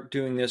to start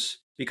doing this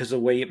because of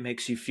the way it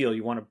makes you feel.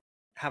 You want to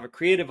have a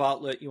creative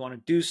outlet. You want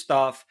to do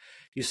stuff.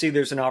 You see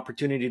there's an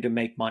opportunity to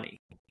make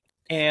money.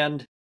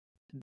 And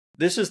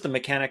this is the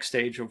mechanic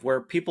stage of where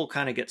people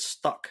kind of get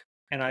stuck.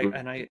 And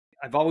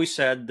I've always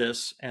said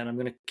this, and I'm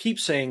going to keep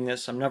saying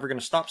this. I'm never going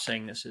to stop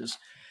saying this, is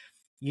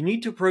you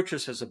need to approach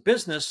this as a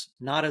business,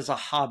 not as a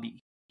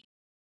hobby.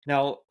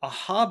 Now, a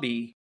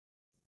hobby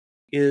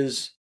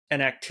is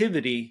an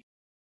activity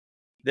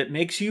that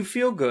makes you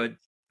feel good,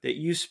 that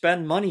you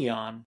spend money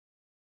on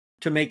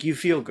to make you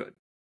feel good.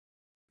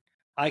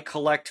 I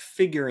collect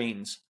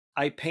figurines.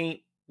 I paint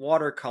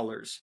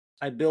watercolors.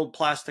 I build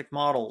plastic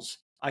models.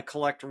 I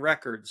collect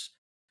records.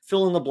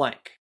 Fill in the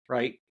blank,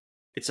 right?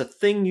 It's a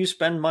thing you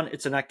spend money.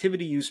 It's an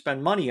activity you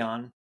spend money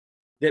on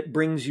that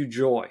brings you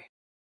joy.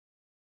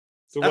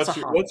 So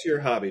what's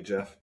your hobby,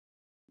 Jeff?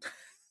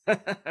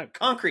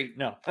 Concrete,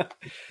 no.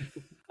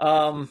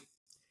 I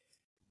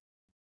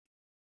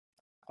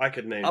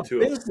could name two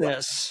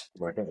business, of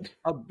them. My God.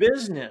 A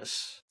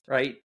business,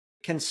 right,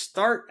 can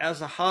start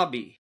as a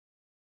hobby,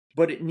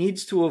 but it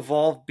needs to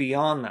evolve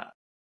beyond that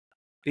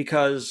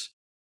because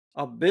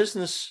a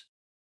business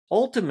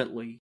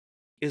ultimately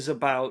is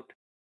about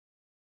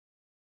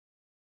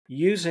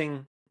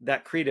using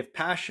that creative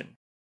passion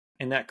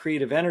and that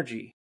creative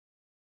energy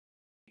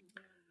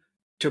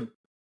to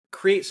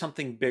create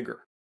something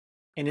bigger.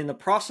 And in the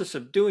process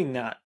of doing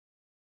that,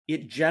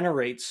 it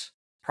generates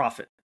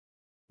profit.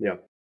 Yeah.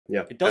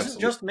 Yeah. It doesn't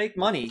just make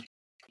money,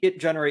 it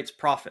generates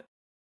profit.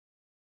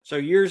 So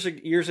years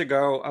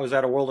ago, I was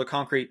at a World of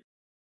Concrete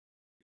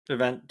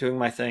event doing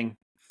my thing.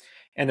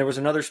 And there was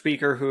another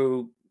speaker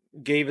who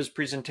gave his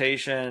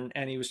presentation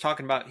and he was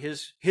talking about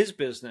his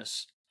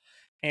business.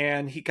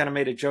 And he kind of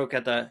made a joke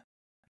I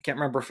can't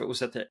remember if it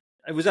was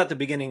at the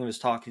beginning of his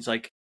talk. He's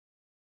like,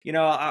 you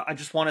know, I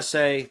just want to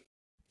say,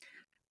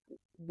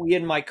 we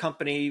in my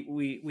company,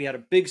 we had a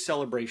big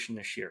celebration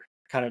this year,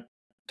 kind of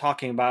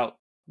talking about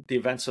the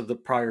events of the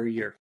prior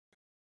year,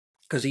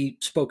 because he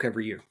spoke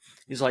every year.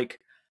 He's like,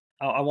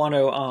 I want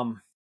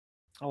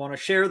to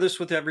share this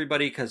with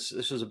everybody because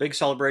this was a big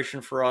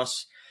celebration for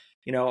us.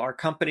 You know, our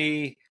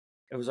company,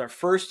 it was our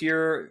first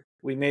year.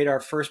 We made our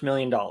first $1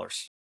 million.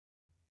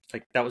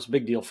 Like that was a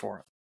big deal for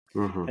him.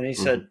 Mm-hmm, and he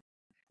said,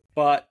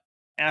 but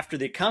after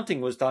the accounting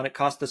was done, it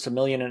cost us $1.5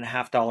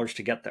 million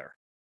to get there.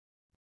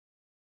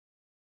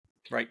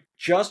 Right.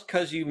 Just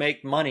because you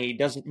make money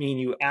doesn't mean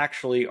you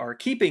actually are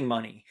keeping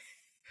money.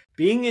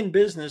 Being in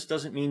business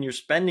doesn't mean you're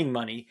spending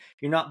money.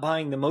 You're not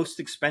buying the most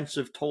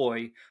expensive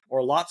toy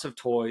or lots of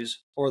toys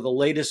or the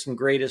latest and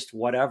greatest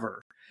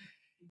whatever.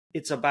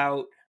 It's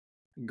about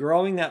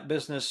growing that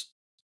business,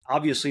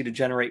 obviously, to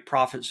generate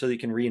profit so that you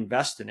can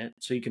reinvest in it,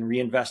 so you can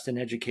reinvest in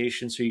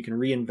education, so you can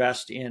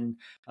reinvest in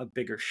a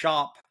bigger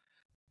shop,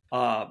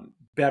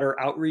 better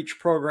outreach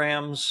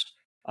programs.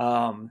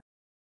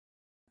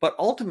 But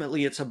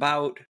ultimately, it's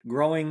about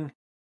growing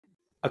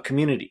a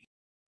community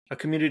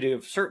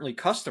of certainly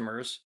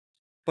customers,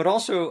 but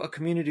also a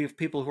community of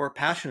people who are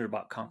passionate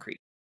about concrete,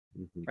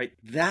 right?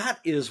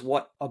 That is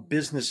what a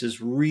business is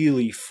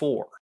really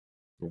for.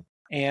 Yeah.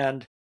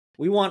 And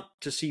we want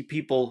to see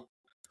people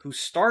who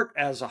start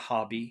as a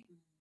hobby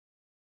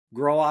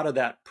grow out of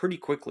that pretty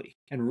quickly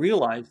and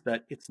realize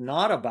that it's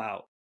not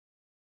about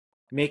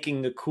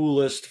making the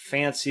coolest,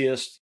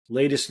 fanciest,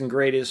 latest and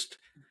greatest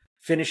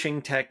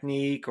finishing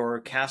technique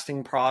or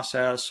casting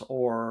process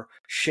or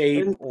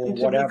shape or and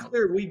to whatever. be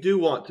clear, we do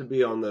want to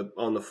be on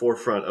the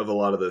forefront of a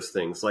lot of those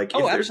things. Like, Oh,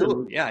 if there's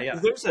absolutely. Yeah.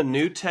 if there's a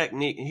new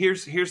technique,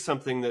 here's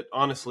something that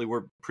honestly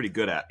we're pretty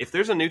good at. If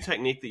there's a new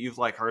technique that you've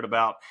heard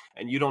about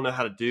and you don't know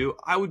how to do,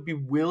 I would be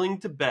willing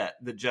to bet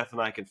that Jeff and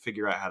I can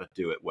figure out how to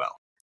do it well.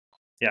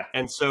 Yeah.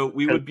 And so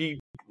we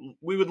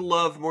would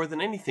love more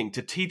than anything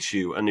to teach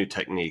you a new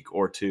technique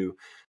or to,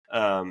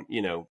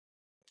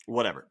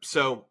 whatever.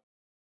 So,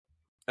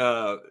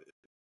 I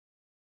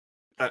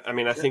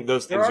think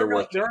those things are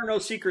worth. There are no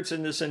secrets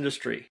in this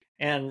industry,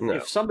 and No.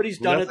 if somebody's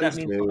done it, that Nothing's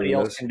means new. somebody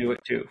else can do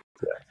it too.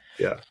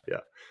 Yeah.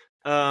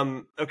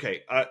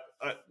 Okay.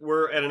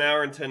 We're at an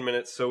hour and 10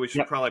 minutes, so we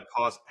should probably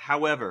pause.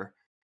 However,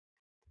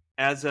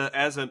 I'm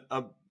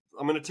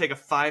going to take a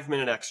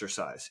 5-minute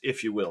exercise,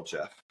 if you will,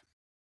 Jeff,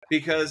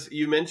 because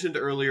you mentioned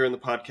earlier in the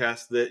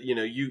podcast that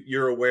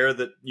you're aware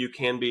that you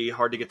can be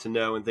hard to get to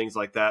know and things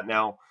like that.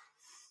 Now,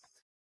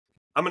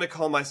 I'm going to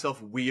call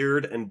myself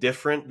weird and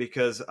different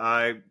because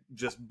I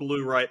just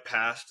blew right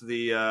past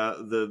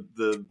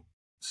the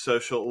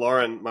social.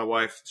 Lauren, my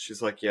wife,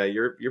 she's like, "Yeah,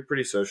 you're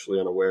pretty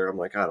socially unaware." I'm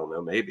like, "I don't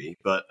know, maybe,"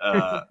 but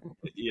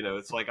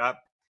it's like I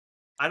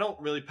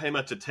don't really pay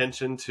much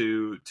attention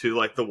to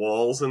like the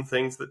walls and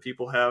things that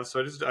people have, so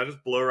I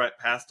just blow right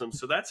past them.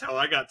 So that's how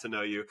I got to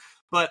know you.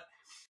 But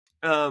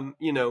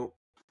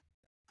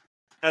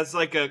as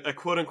like a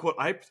quote unquote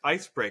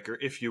icebreaker,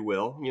 if you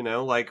will,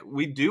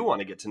 we do want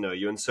to get to know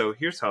you. And so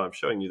here's how I'm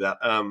showing you that.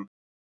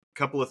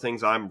 Couple of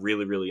things I'm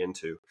really, really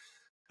into.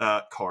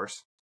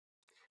 Cars.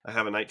 I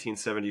have a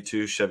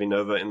 1972 Chevy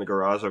Nova in the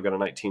garage. I've got a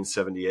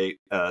 1978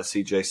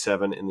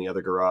 CJ7 in the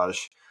other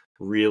garage.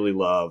 Really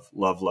love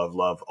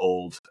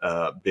old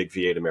big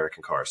V8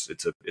 American cars.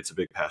 It's a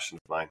big passion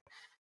of mine.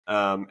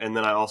 And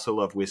then I also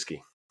love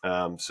whiskey.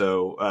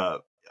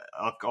 So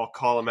I'll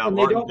call them out. And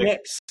they don't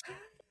mix.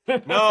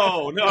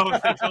 No, they don't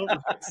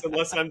mix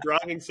unless I'm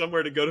driving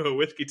somewhere to go to a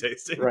whiskey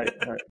tasting. Right.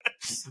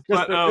 Just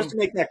to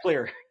make that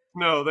clear.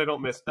 No, they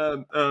don't miss.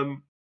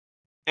 And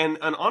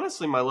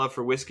honestly, my love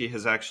for whiskey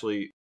has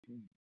actually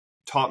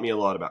taught me a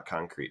lot about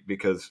concrete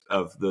because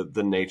of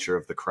the nature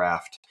of the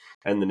craft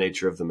and the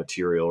nature of the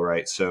material,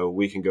 right? So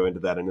we can go into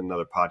that in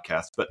another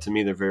podcast. But to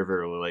me, they're very,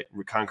 very related.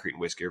 Concrete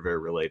and whiskey are very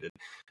related.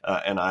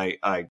 And I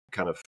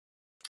kind of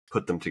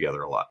put them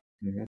together a lot.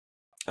 Mm-hmm.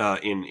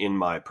 In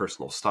my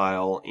personal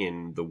style,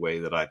 in the way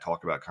that I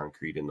talk about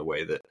concrete, in the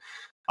way that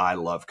I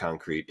love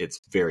concrete,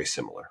 it's very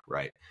similar,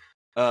 right?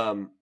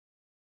 And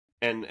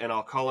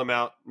I'll call him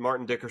out.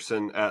 Martin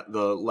Dickerson at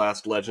the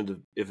last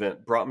Legend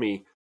event brought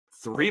me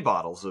 3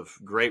 bottles of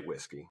great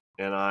whiskey,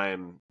 and I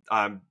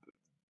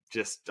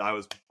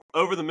was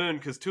over the moon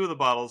because 2 of the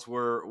bottles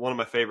were one of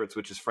my favorites,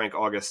 which is Frank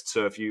August.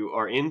 So if you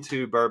are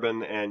into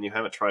bourbon and you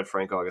haven't tried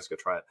Frank August, go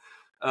try it.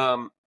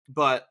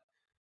 But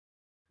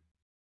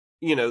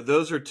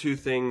those are 2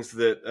 things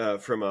that,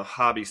 from a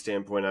hobby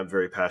standpoint, I'm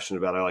very passionate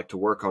about. I like to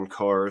work on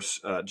cars.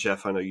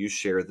 Jeff, I know you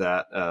share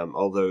that,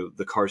 although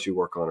the cars you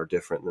work on are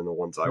different than the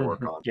ones I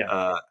work on.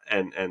 Yeah.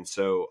 And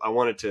so I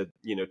wanted to,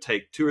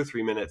 take 2 or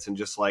 3 minutes and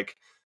just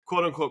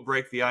quote unquote,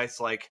 break the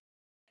ice.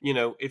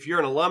 If you're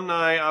an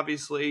alumni,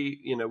 obviously,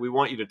 we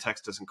want you to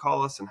text us and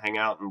call us and hang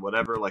out and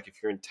whatever.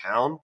 If you're in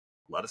town,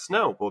 let us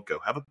know. We'll go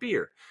have a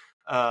beer,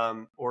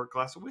 or a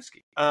glass of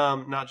whiskey.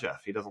 Not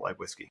Jeff. He doesn't like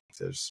whiskey.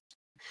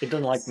 It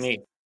doesn't like me.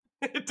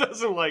 It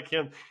doesn't like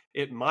him.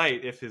 It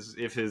might if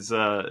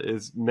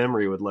his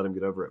memory would let him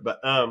get over it.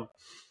 But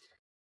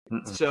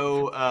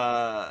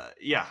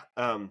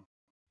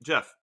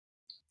Jeff,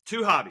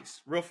 2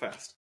 hobbies, real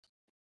fast.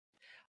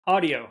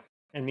 Audio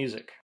and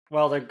music.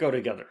 Well, they go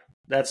together.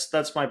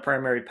 That's my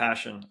primary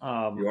passion. You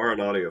are an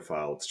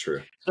audiophile. It's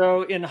true.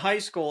 So in high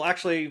school,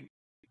 actually,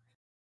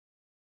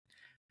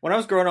 when I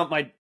was growing up,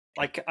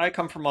 I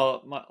come from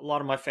a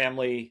lot of my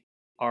family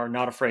are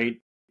not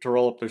afraid to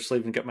roll up their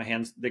sleeve and get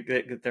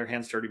their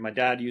hands dirty. My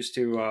dad used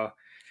to,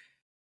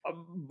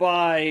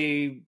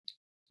 by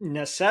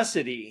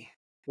necessity,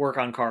 work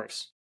on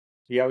cars.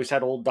 He always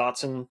had old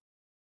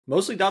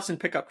mostly Datsun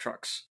pickup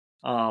trucks.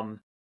 And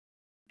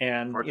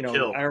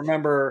I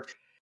remember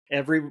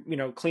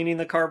cleaning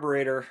the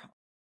carburetor,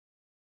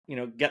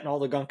 getting all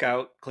the gunk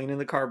out, cleaning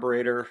the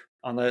carburetor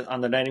on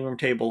the dining room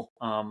table.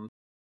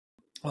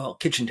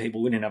 Kitchen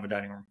table. We didn't have a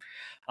dining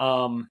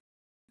room.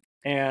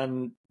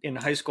 And in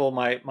high school,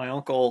 my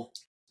uncle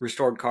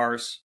restored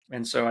cars.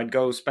 And so I'd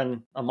go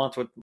spend a month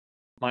with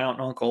my aunt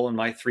and uncle and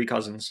my 3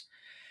 cousins.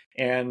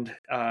 And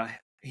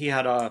he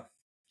had I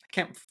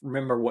can't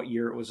remember what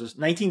year it was,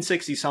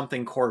 1960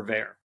 something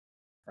Corvair,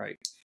 right?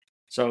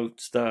 So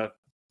it's the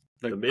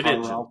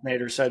mid-engine.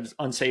 Alternator said it's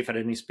unsafe at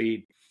any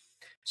speed.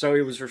 So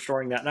he was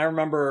restoring that. And I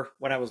remember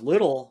when I was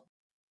little,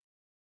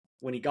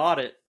 when he got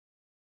it,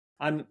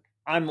 I'm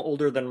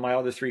older than my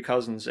other 3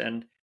 cousins,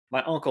 and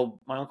my uncle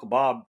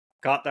Bob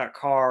got that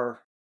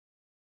car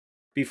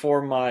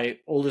before my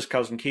oldest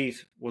cousin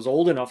Keith was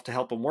old enough to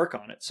help him work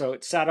on it. So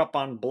it sat up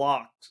on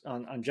blocks,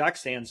 on jack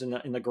stands in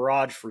the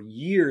garage for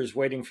years,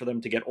 waiting for them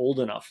to get old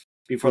enough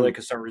before they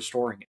could start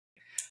restoring it.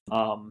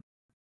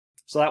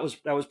 So that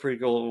was pretty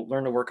cool.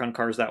 Learn to work on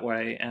cars that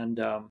way. And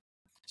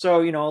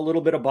so, a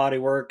little bit of body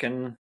work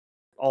and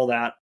all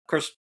that. Of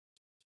course,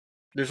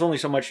 there's only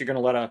so much you're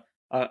going to let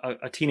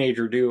a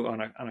teenager do on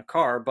a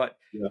car, but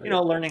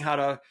learning how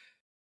to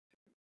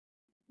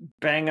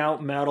bang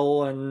out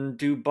metal and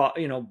do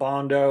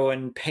Bondo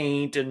and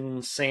paint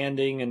and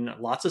sanding and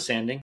lots of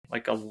sanding.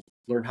 Like I'll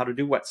learn how to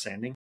do wet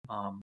sanding.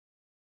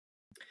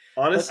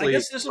 Honestly, I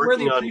guess this is where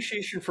the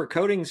appreciation for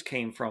coatings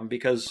came from,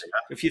 because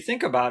if you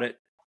think about it,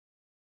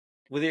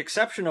 with the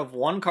exception of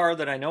one car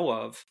that I know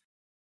of,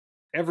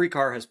 every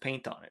car has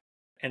paint on it,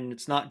 and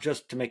it's not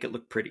just to make it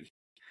look pretty.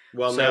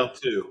 Well, now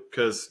too,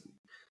 because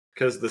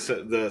the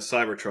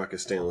Cybertruck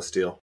is stainless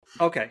steel.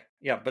 Okay,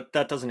 yeah, but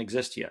that doesn't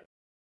exist yet.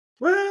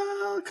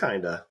 Well,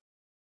 kinda.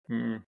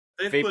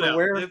 They've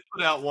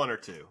put out one or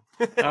two.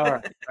 All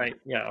right,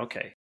 yeah,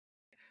 okay.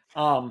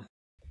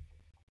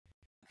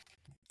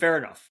 Fair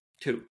enough.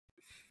 2.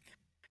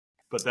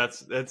 But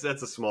that's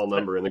a small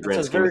number in the grand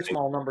scheme. It's a very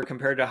small number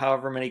compared to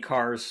however many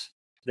cars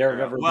there have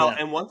ever been. Well,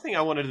 and one thing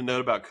I wanted to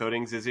note about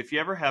coatings is if you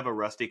ever have a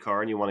rusty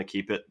car and you want to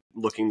keep it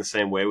looking the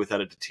same way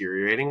without it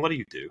deteriorating, what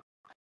do?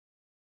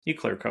 You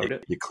clear coat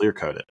it. You clear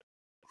coat it.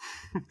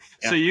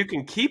 So you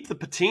can keep the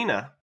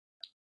patina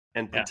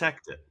and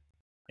protect it.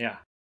 Yeah.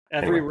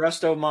 Every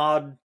resto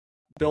mod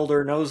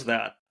builder knows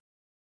that.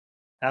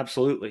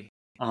 Absolutely.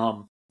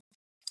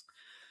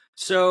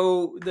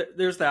 So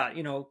there's that,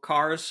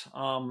 cars.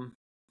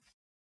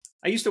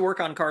 I used to work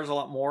on cars a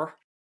lot more.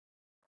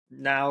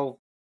 Now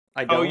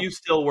I don't. Oh, you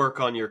still work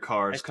on your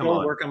cars? I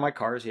still work on my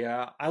cars.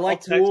 Yeah, I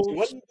like tools.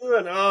 What are you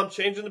doing? Oh, I'm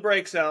changing the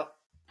brakes out.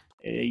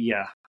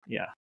 Yeah.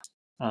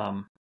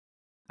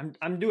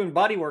 I'm doing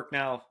body work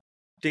now,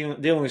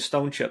 dealing with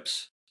stone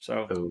chips.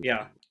 So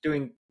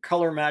doing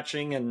color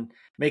matching and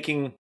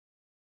making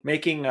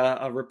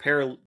a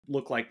repair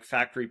look like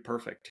factory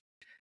perfect.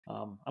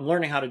 I'm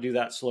learning how to do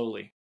that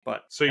slowly,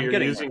 but so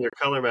you're using your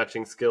color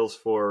matching skills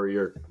for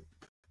your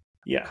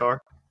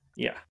car.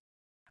 Yeah.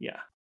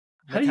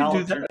 How do you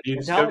do that? You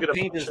just go get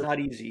paint is not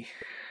easy.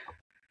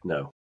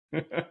 No.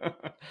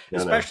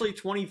 Especially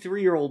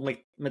 23-year-old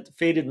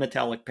faded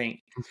metallic paint.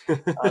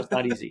 It's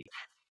not easy.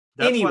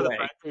 That's why the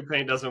factory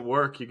paint doesn't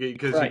work. You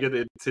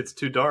get it's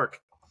too dark.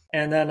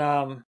 And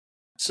then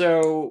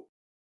so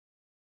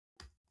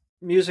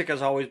music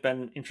has always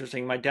been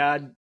interesting. My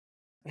dad,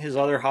 his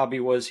other hobby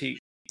was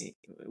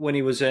when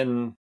he was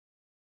in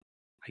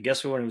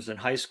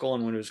high school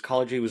and when he was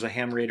college, he was a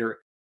ham radio.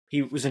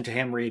 He was into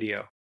ham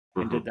radio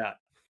and did that.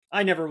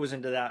 I never was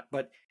into that,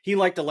 but he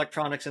liked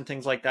electronics and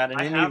things like that.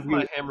 And I have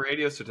my ham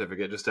radio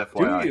certificate, just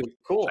FYI. Do you?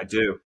 Cool. I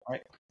do.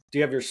 Right. Do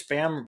you have your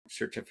spam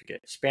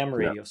certificate? Spam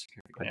radio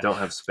certificate? I don't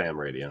have spam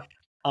radio.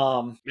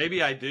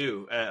 Maybe I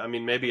do.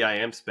 Maybe I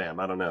am spam.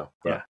 I don't know.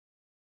 But. Yeah.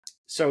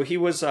 So he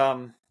was,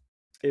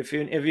 if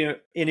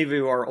any of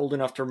you are old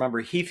enough to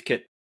remember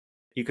Heathkit,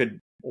 you could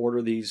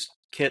order these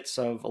kits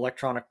of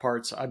electronic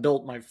parts. I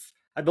built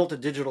a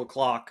digital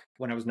clock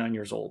when I was 9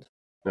 years old.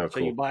 Oh, so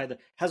cool. you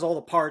has all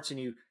the parts and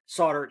you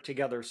solder it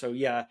together. So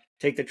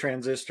take the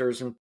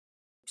transistors and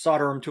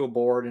solder them to a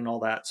board and all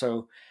that.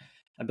 So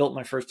I built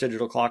my first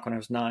digital clock when I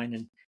was 9,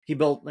 and he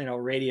built,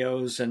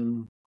 radios,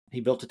 and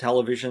he built a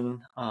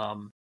television.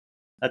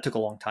 That took a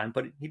long time,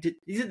 but he did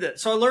that.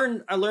 So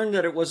I learned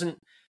that it wasn't,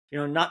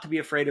 not to be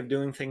afraid of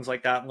doing things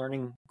like that and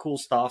learning cool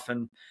stuff.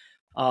 And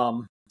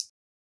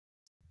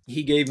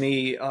he gave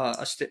me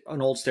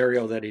an old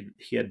stereo that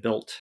he had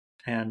built.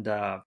 And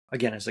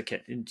again, as a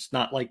kid, it's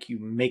not like you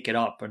make it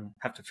up and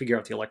have to figure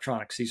out the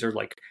electronics. These are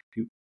like,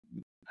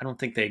 I don't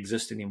think they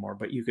exist anymore,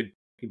 but you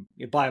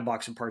buy a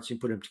box of parts and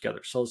you put them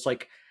together. So it's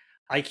like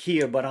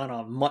IKEA, but on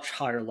a much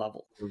higher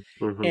level.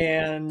 Mm-hmm.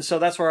 And so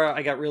that's where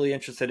I got really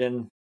interested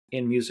in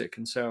music.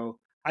 And so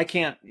I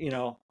can't,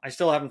 I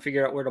still haven't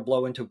figured out where to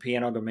blow into a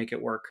piano to make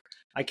it work.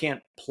 I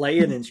can't play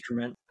an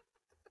instrument.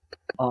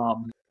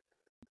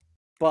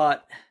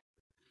 But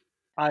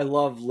I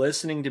love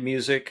listening to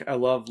music. I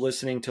love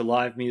listening to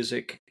live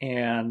music.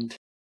 And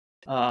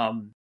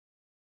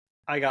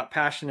I got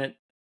passionate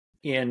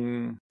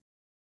in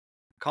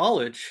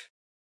college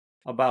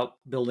about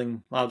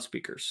building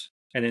loudspeakers.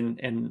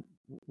 And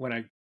when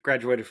I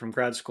graduated from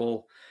grad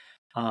school,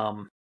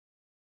 I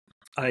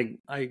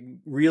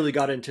really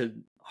got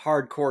into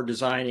hardcore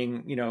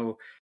designing,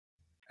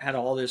 had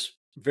all this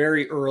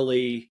very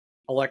early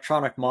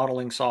electronic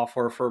modeling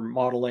software for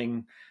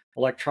modeling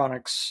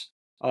electronics,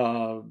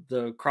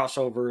 the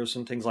crossovers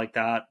and things like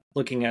that,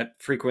 looking at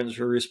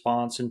frequency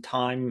response and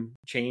time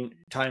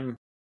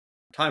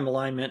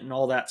alignment and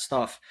all that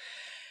stuff.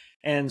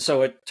 And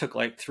so it took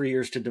like 3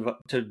 years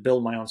to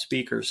build my own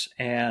speakers.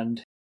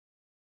 And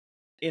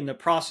in the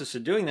process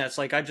of doing that, it's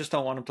like, I just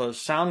don't want them to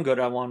sound good.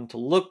 I want them to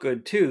look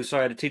good too. So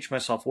I had to teach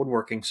myself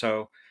woodworking.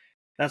 So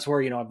that's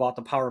where, I bought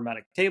the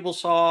Powermatic table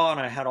saw, and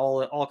I had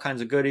all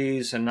kinds of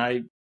goodies. And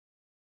I,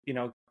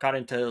 got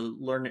into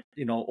learning,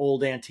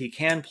 old antique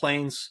hand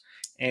planes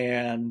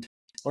and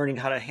learning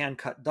how to hand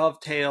cut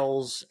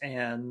dovetails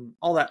and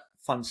all that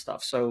fun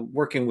stuff. So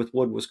working with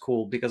wood was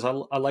cool because I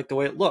liked the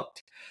way it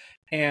looked.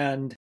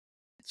 And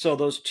so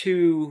those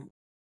two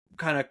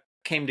kind of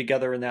came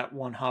together in that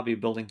one hobby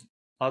of building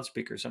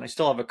loudspeakers. And I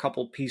still have a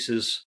couple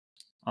pieces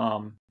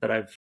that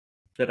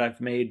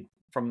I've made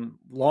from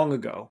long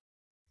ago.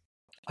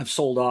 I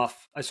sold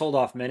off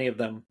many of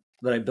them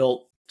that I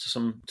built to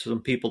some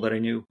people that I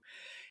knew.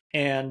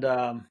 And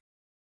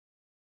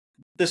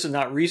this is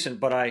not recent,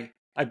 but I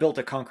built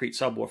a concrete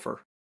subwoofer.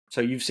 So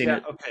you've seen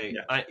it. Okay.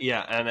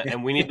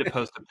 And we need to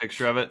post a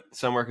picture of it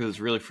somewhere because it's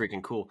really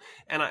freaking cool.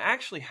 And I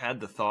actually had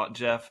the thought,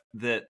 Jeff,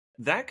 that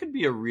could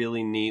be a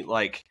really neat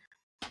like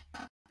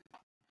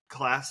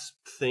class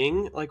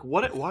thing. Like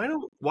why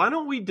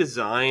don't we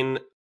design?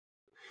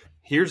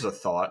 Here's a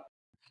thought.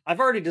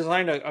 I've already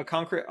designed a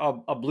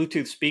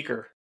Bluetooth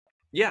speaker.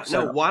 Yeah.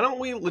 So why don't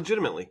we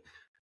legitimately?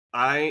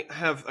 I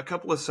have a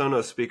couple of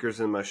Sonos speakers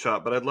in my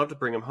shop, but I'd love to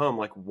bring them home.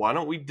 Like, why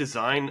don't we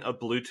design a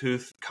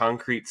Bluetooth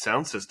concrete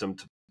sound system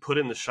to put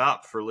in the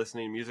shop for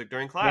listening to music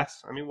during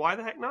class? Yeah. I mean, why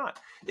the heck not?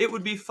 It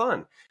would be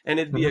fun, and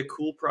it'd be a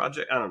cool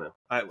project. I don't know.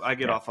 I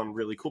get off on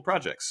really cool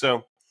projects.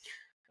 So,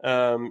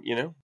 that's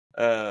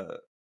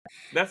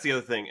the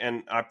other thing,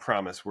 and I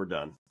promise we're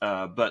done.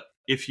 But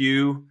if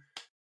you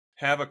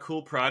have a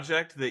cool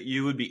project that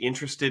you would be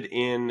interested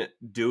in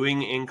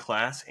doing in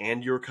class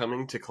and you're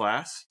coming to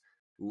class,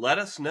 let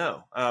us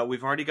know.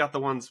 We've already got the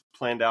ones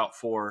planned out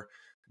for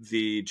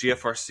the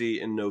GFRC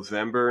in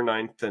November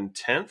 9th and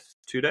 10th,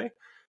 2 day,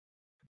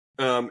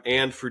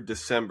 and for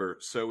December.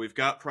 So we've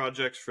got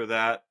projects for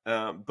that,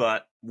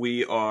 but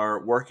we are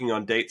working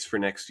on dates for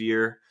next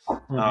year.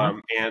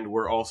 And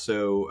we're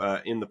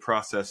also in the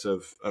process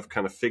of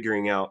kind of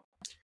figuring out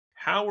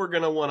how we're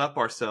going to one-up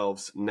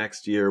ourselves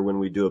next year when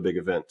we do a big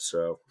event.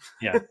 So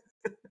yeah,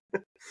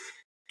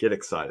 get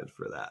excited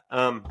for that.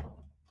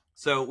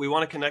 So we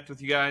want to connect with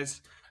you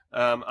guys.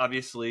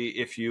 Obviously,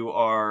 if you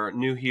are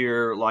new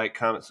here, like,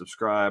 comment,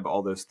 subscribe,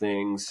 all those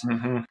things.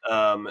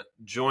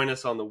 Join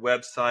us on the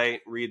website,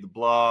 read the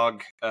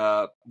blog.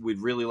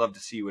 We'd really love to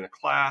see you in a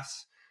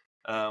class.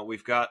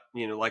 We've got,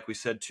 like we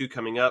said, 2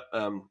 coming up,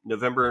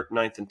 November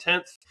 9th and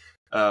 10th,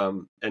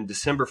 and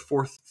December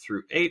 4th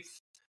through 8th.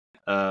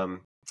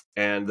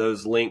 And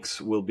those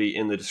links will be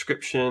in the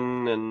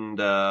description and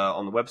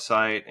on the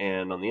website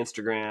and on the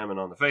Instagram and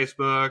on the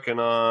Facebook and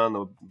on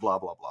the blah,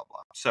 blah, blah,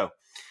 blah. So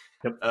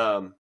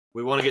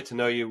we want to get to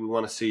know you. We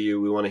want to see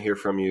you. We want to hear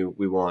from you.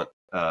 We want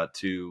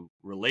to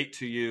relate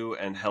to you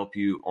and help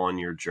you on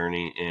your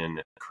journey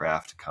in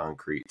craft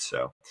concrete.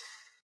 So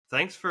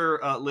thanks for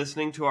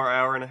listening to our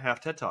 1.5-hour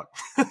TED Talk.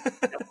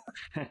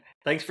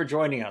 Thanks for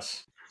joining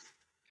us.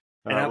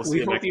 And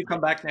we hope you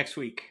come back next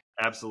week.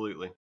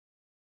 Absolutely.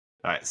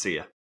 All right. See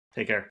ya.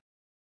 Take care.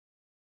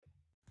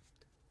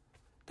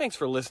 Thanks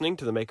for listening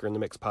to the Maker in the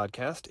Mix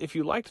podcast. If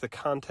you liked the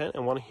content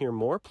and want to hear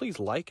more, please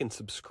like and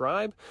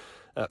subscribe.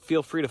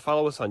 Feel free to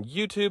follow us on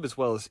YouTube as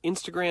well as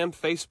Instagram,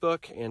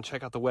 Facebook, and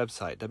check out the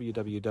website,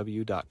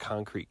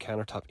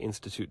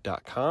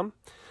 www.concretecountertopinstitute.com.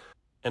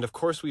 And of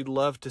course, we'd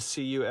love to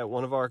see you at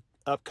one of our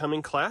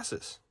upcoming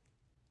classes.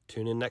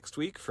 Tune in next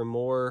week for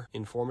more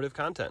informative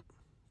content.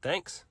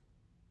 Thanks.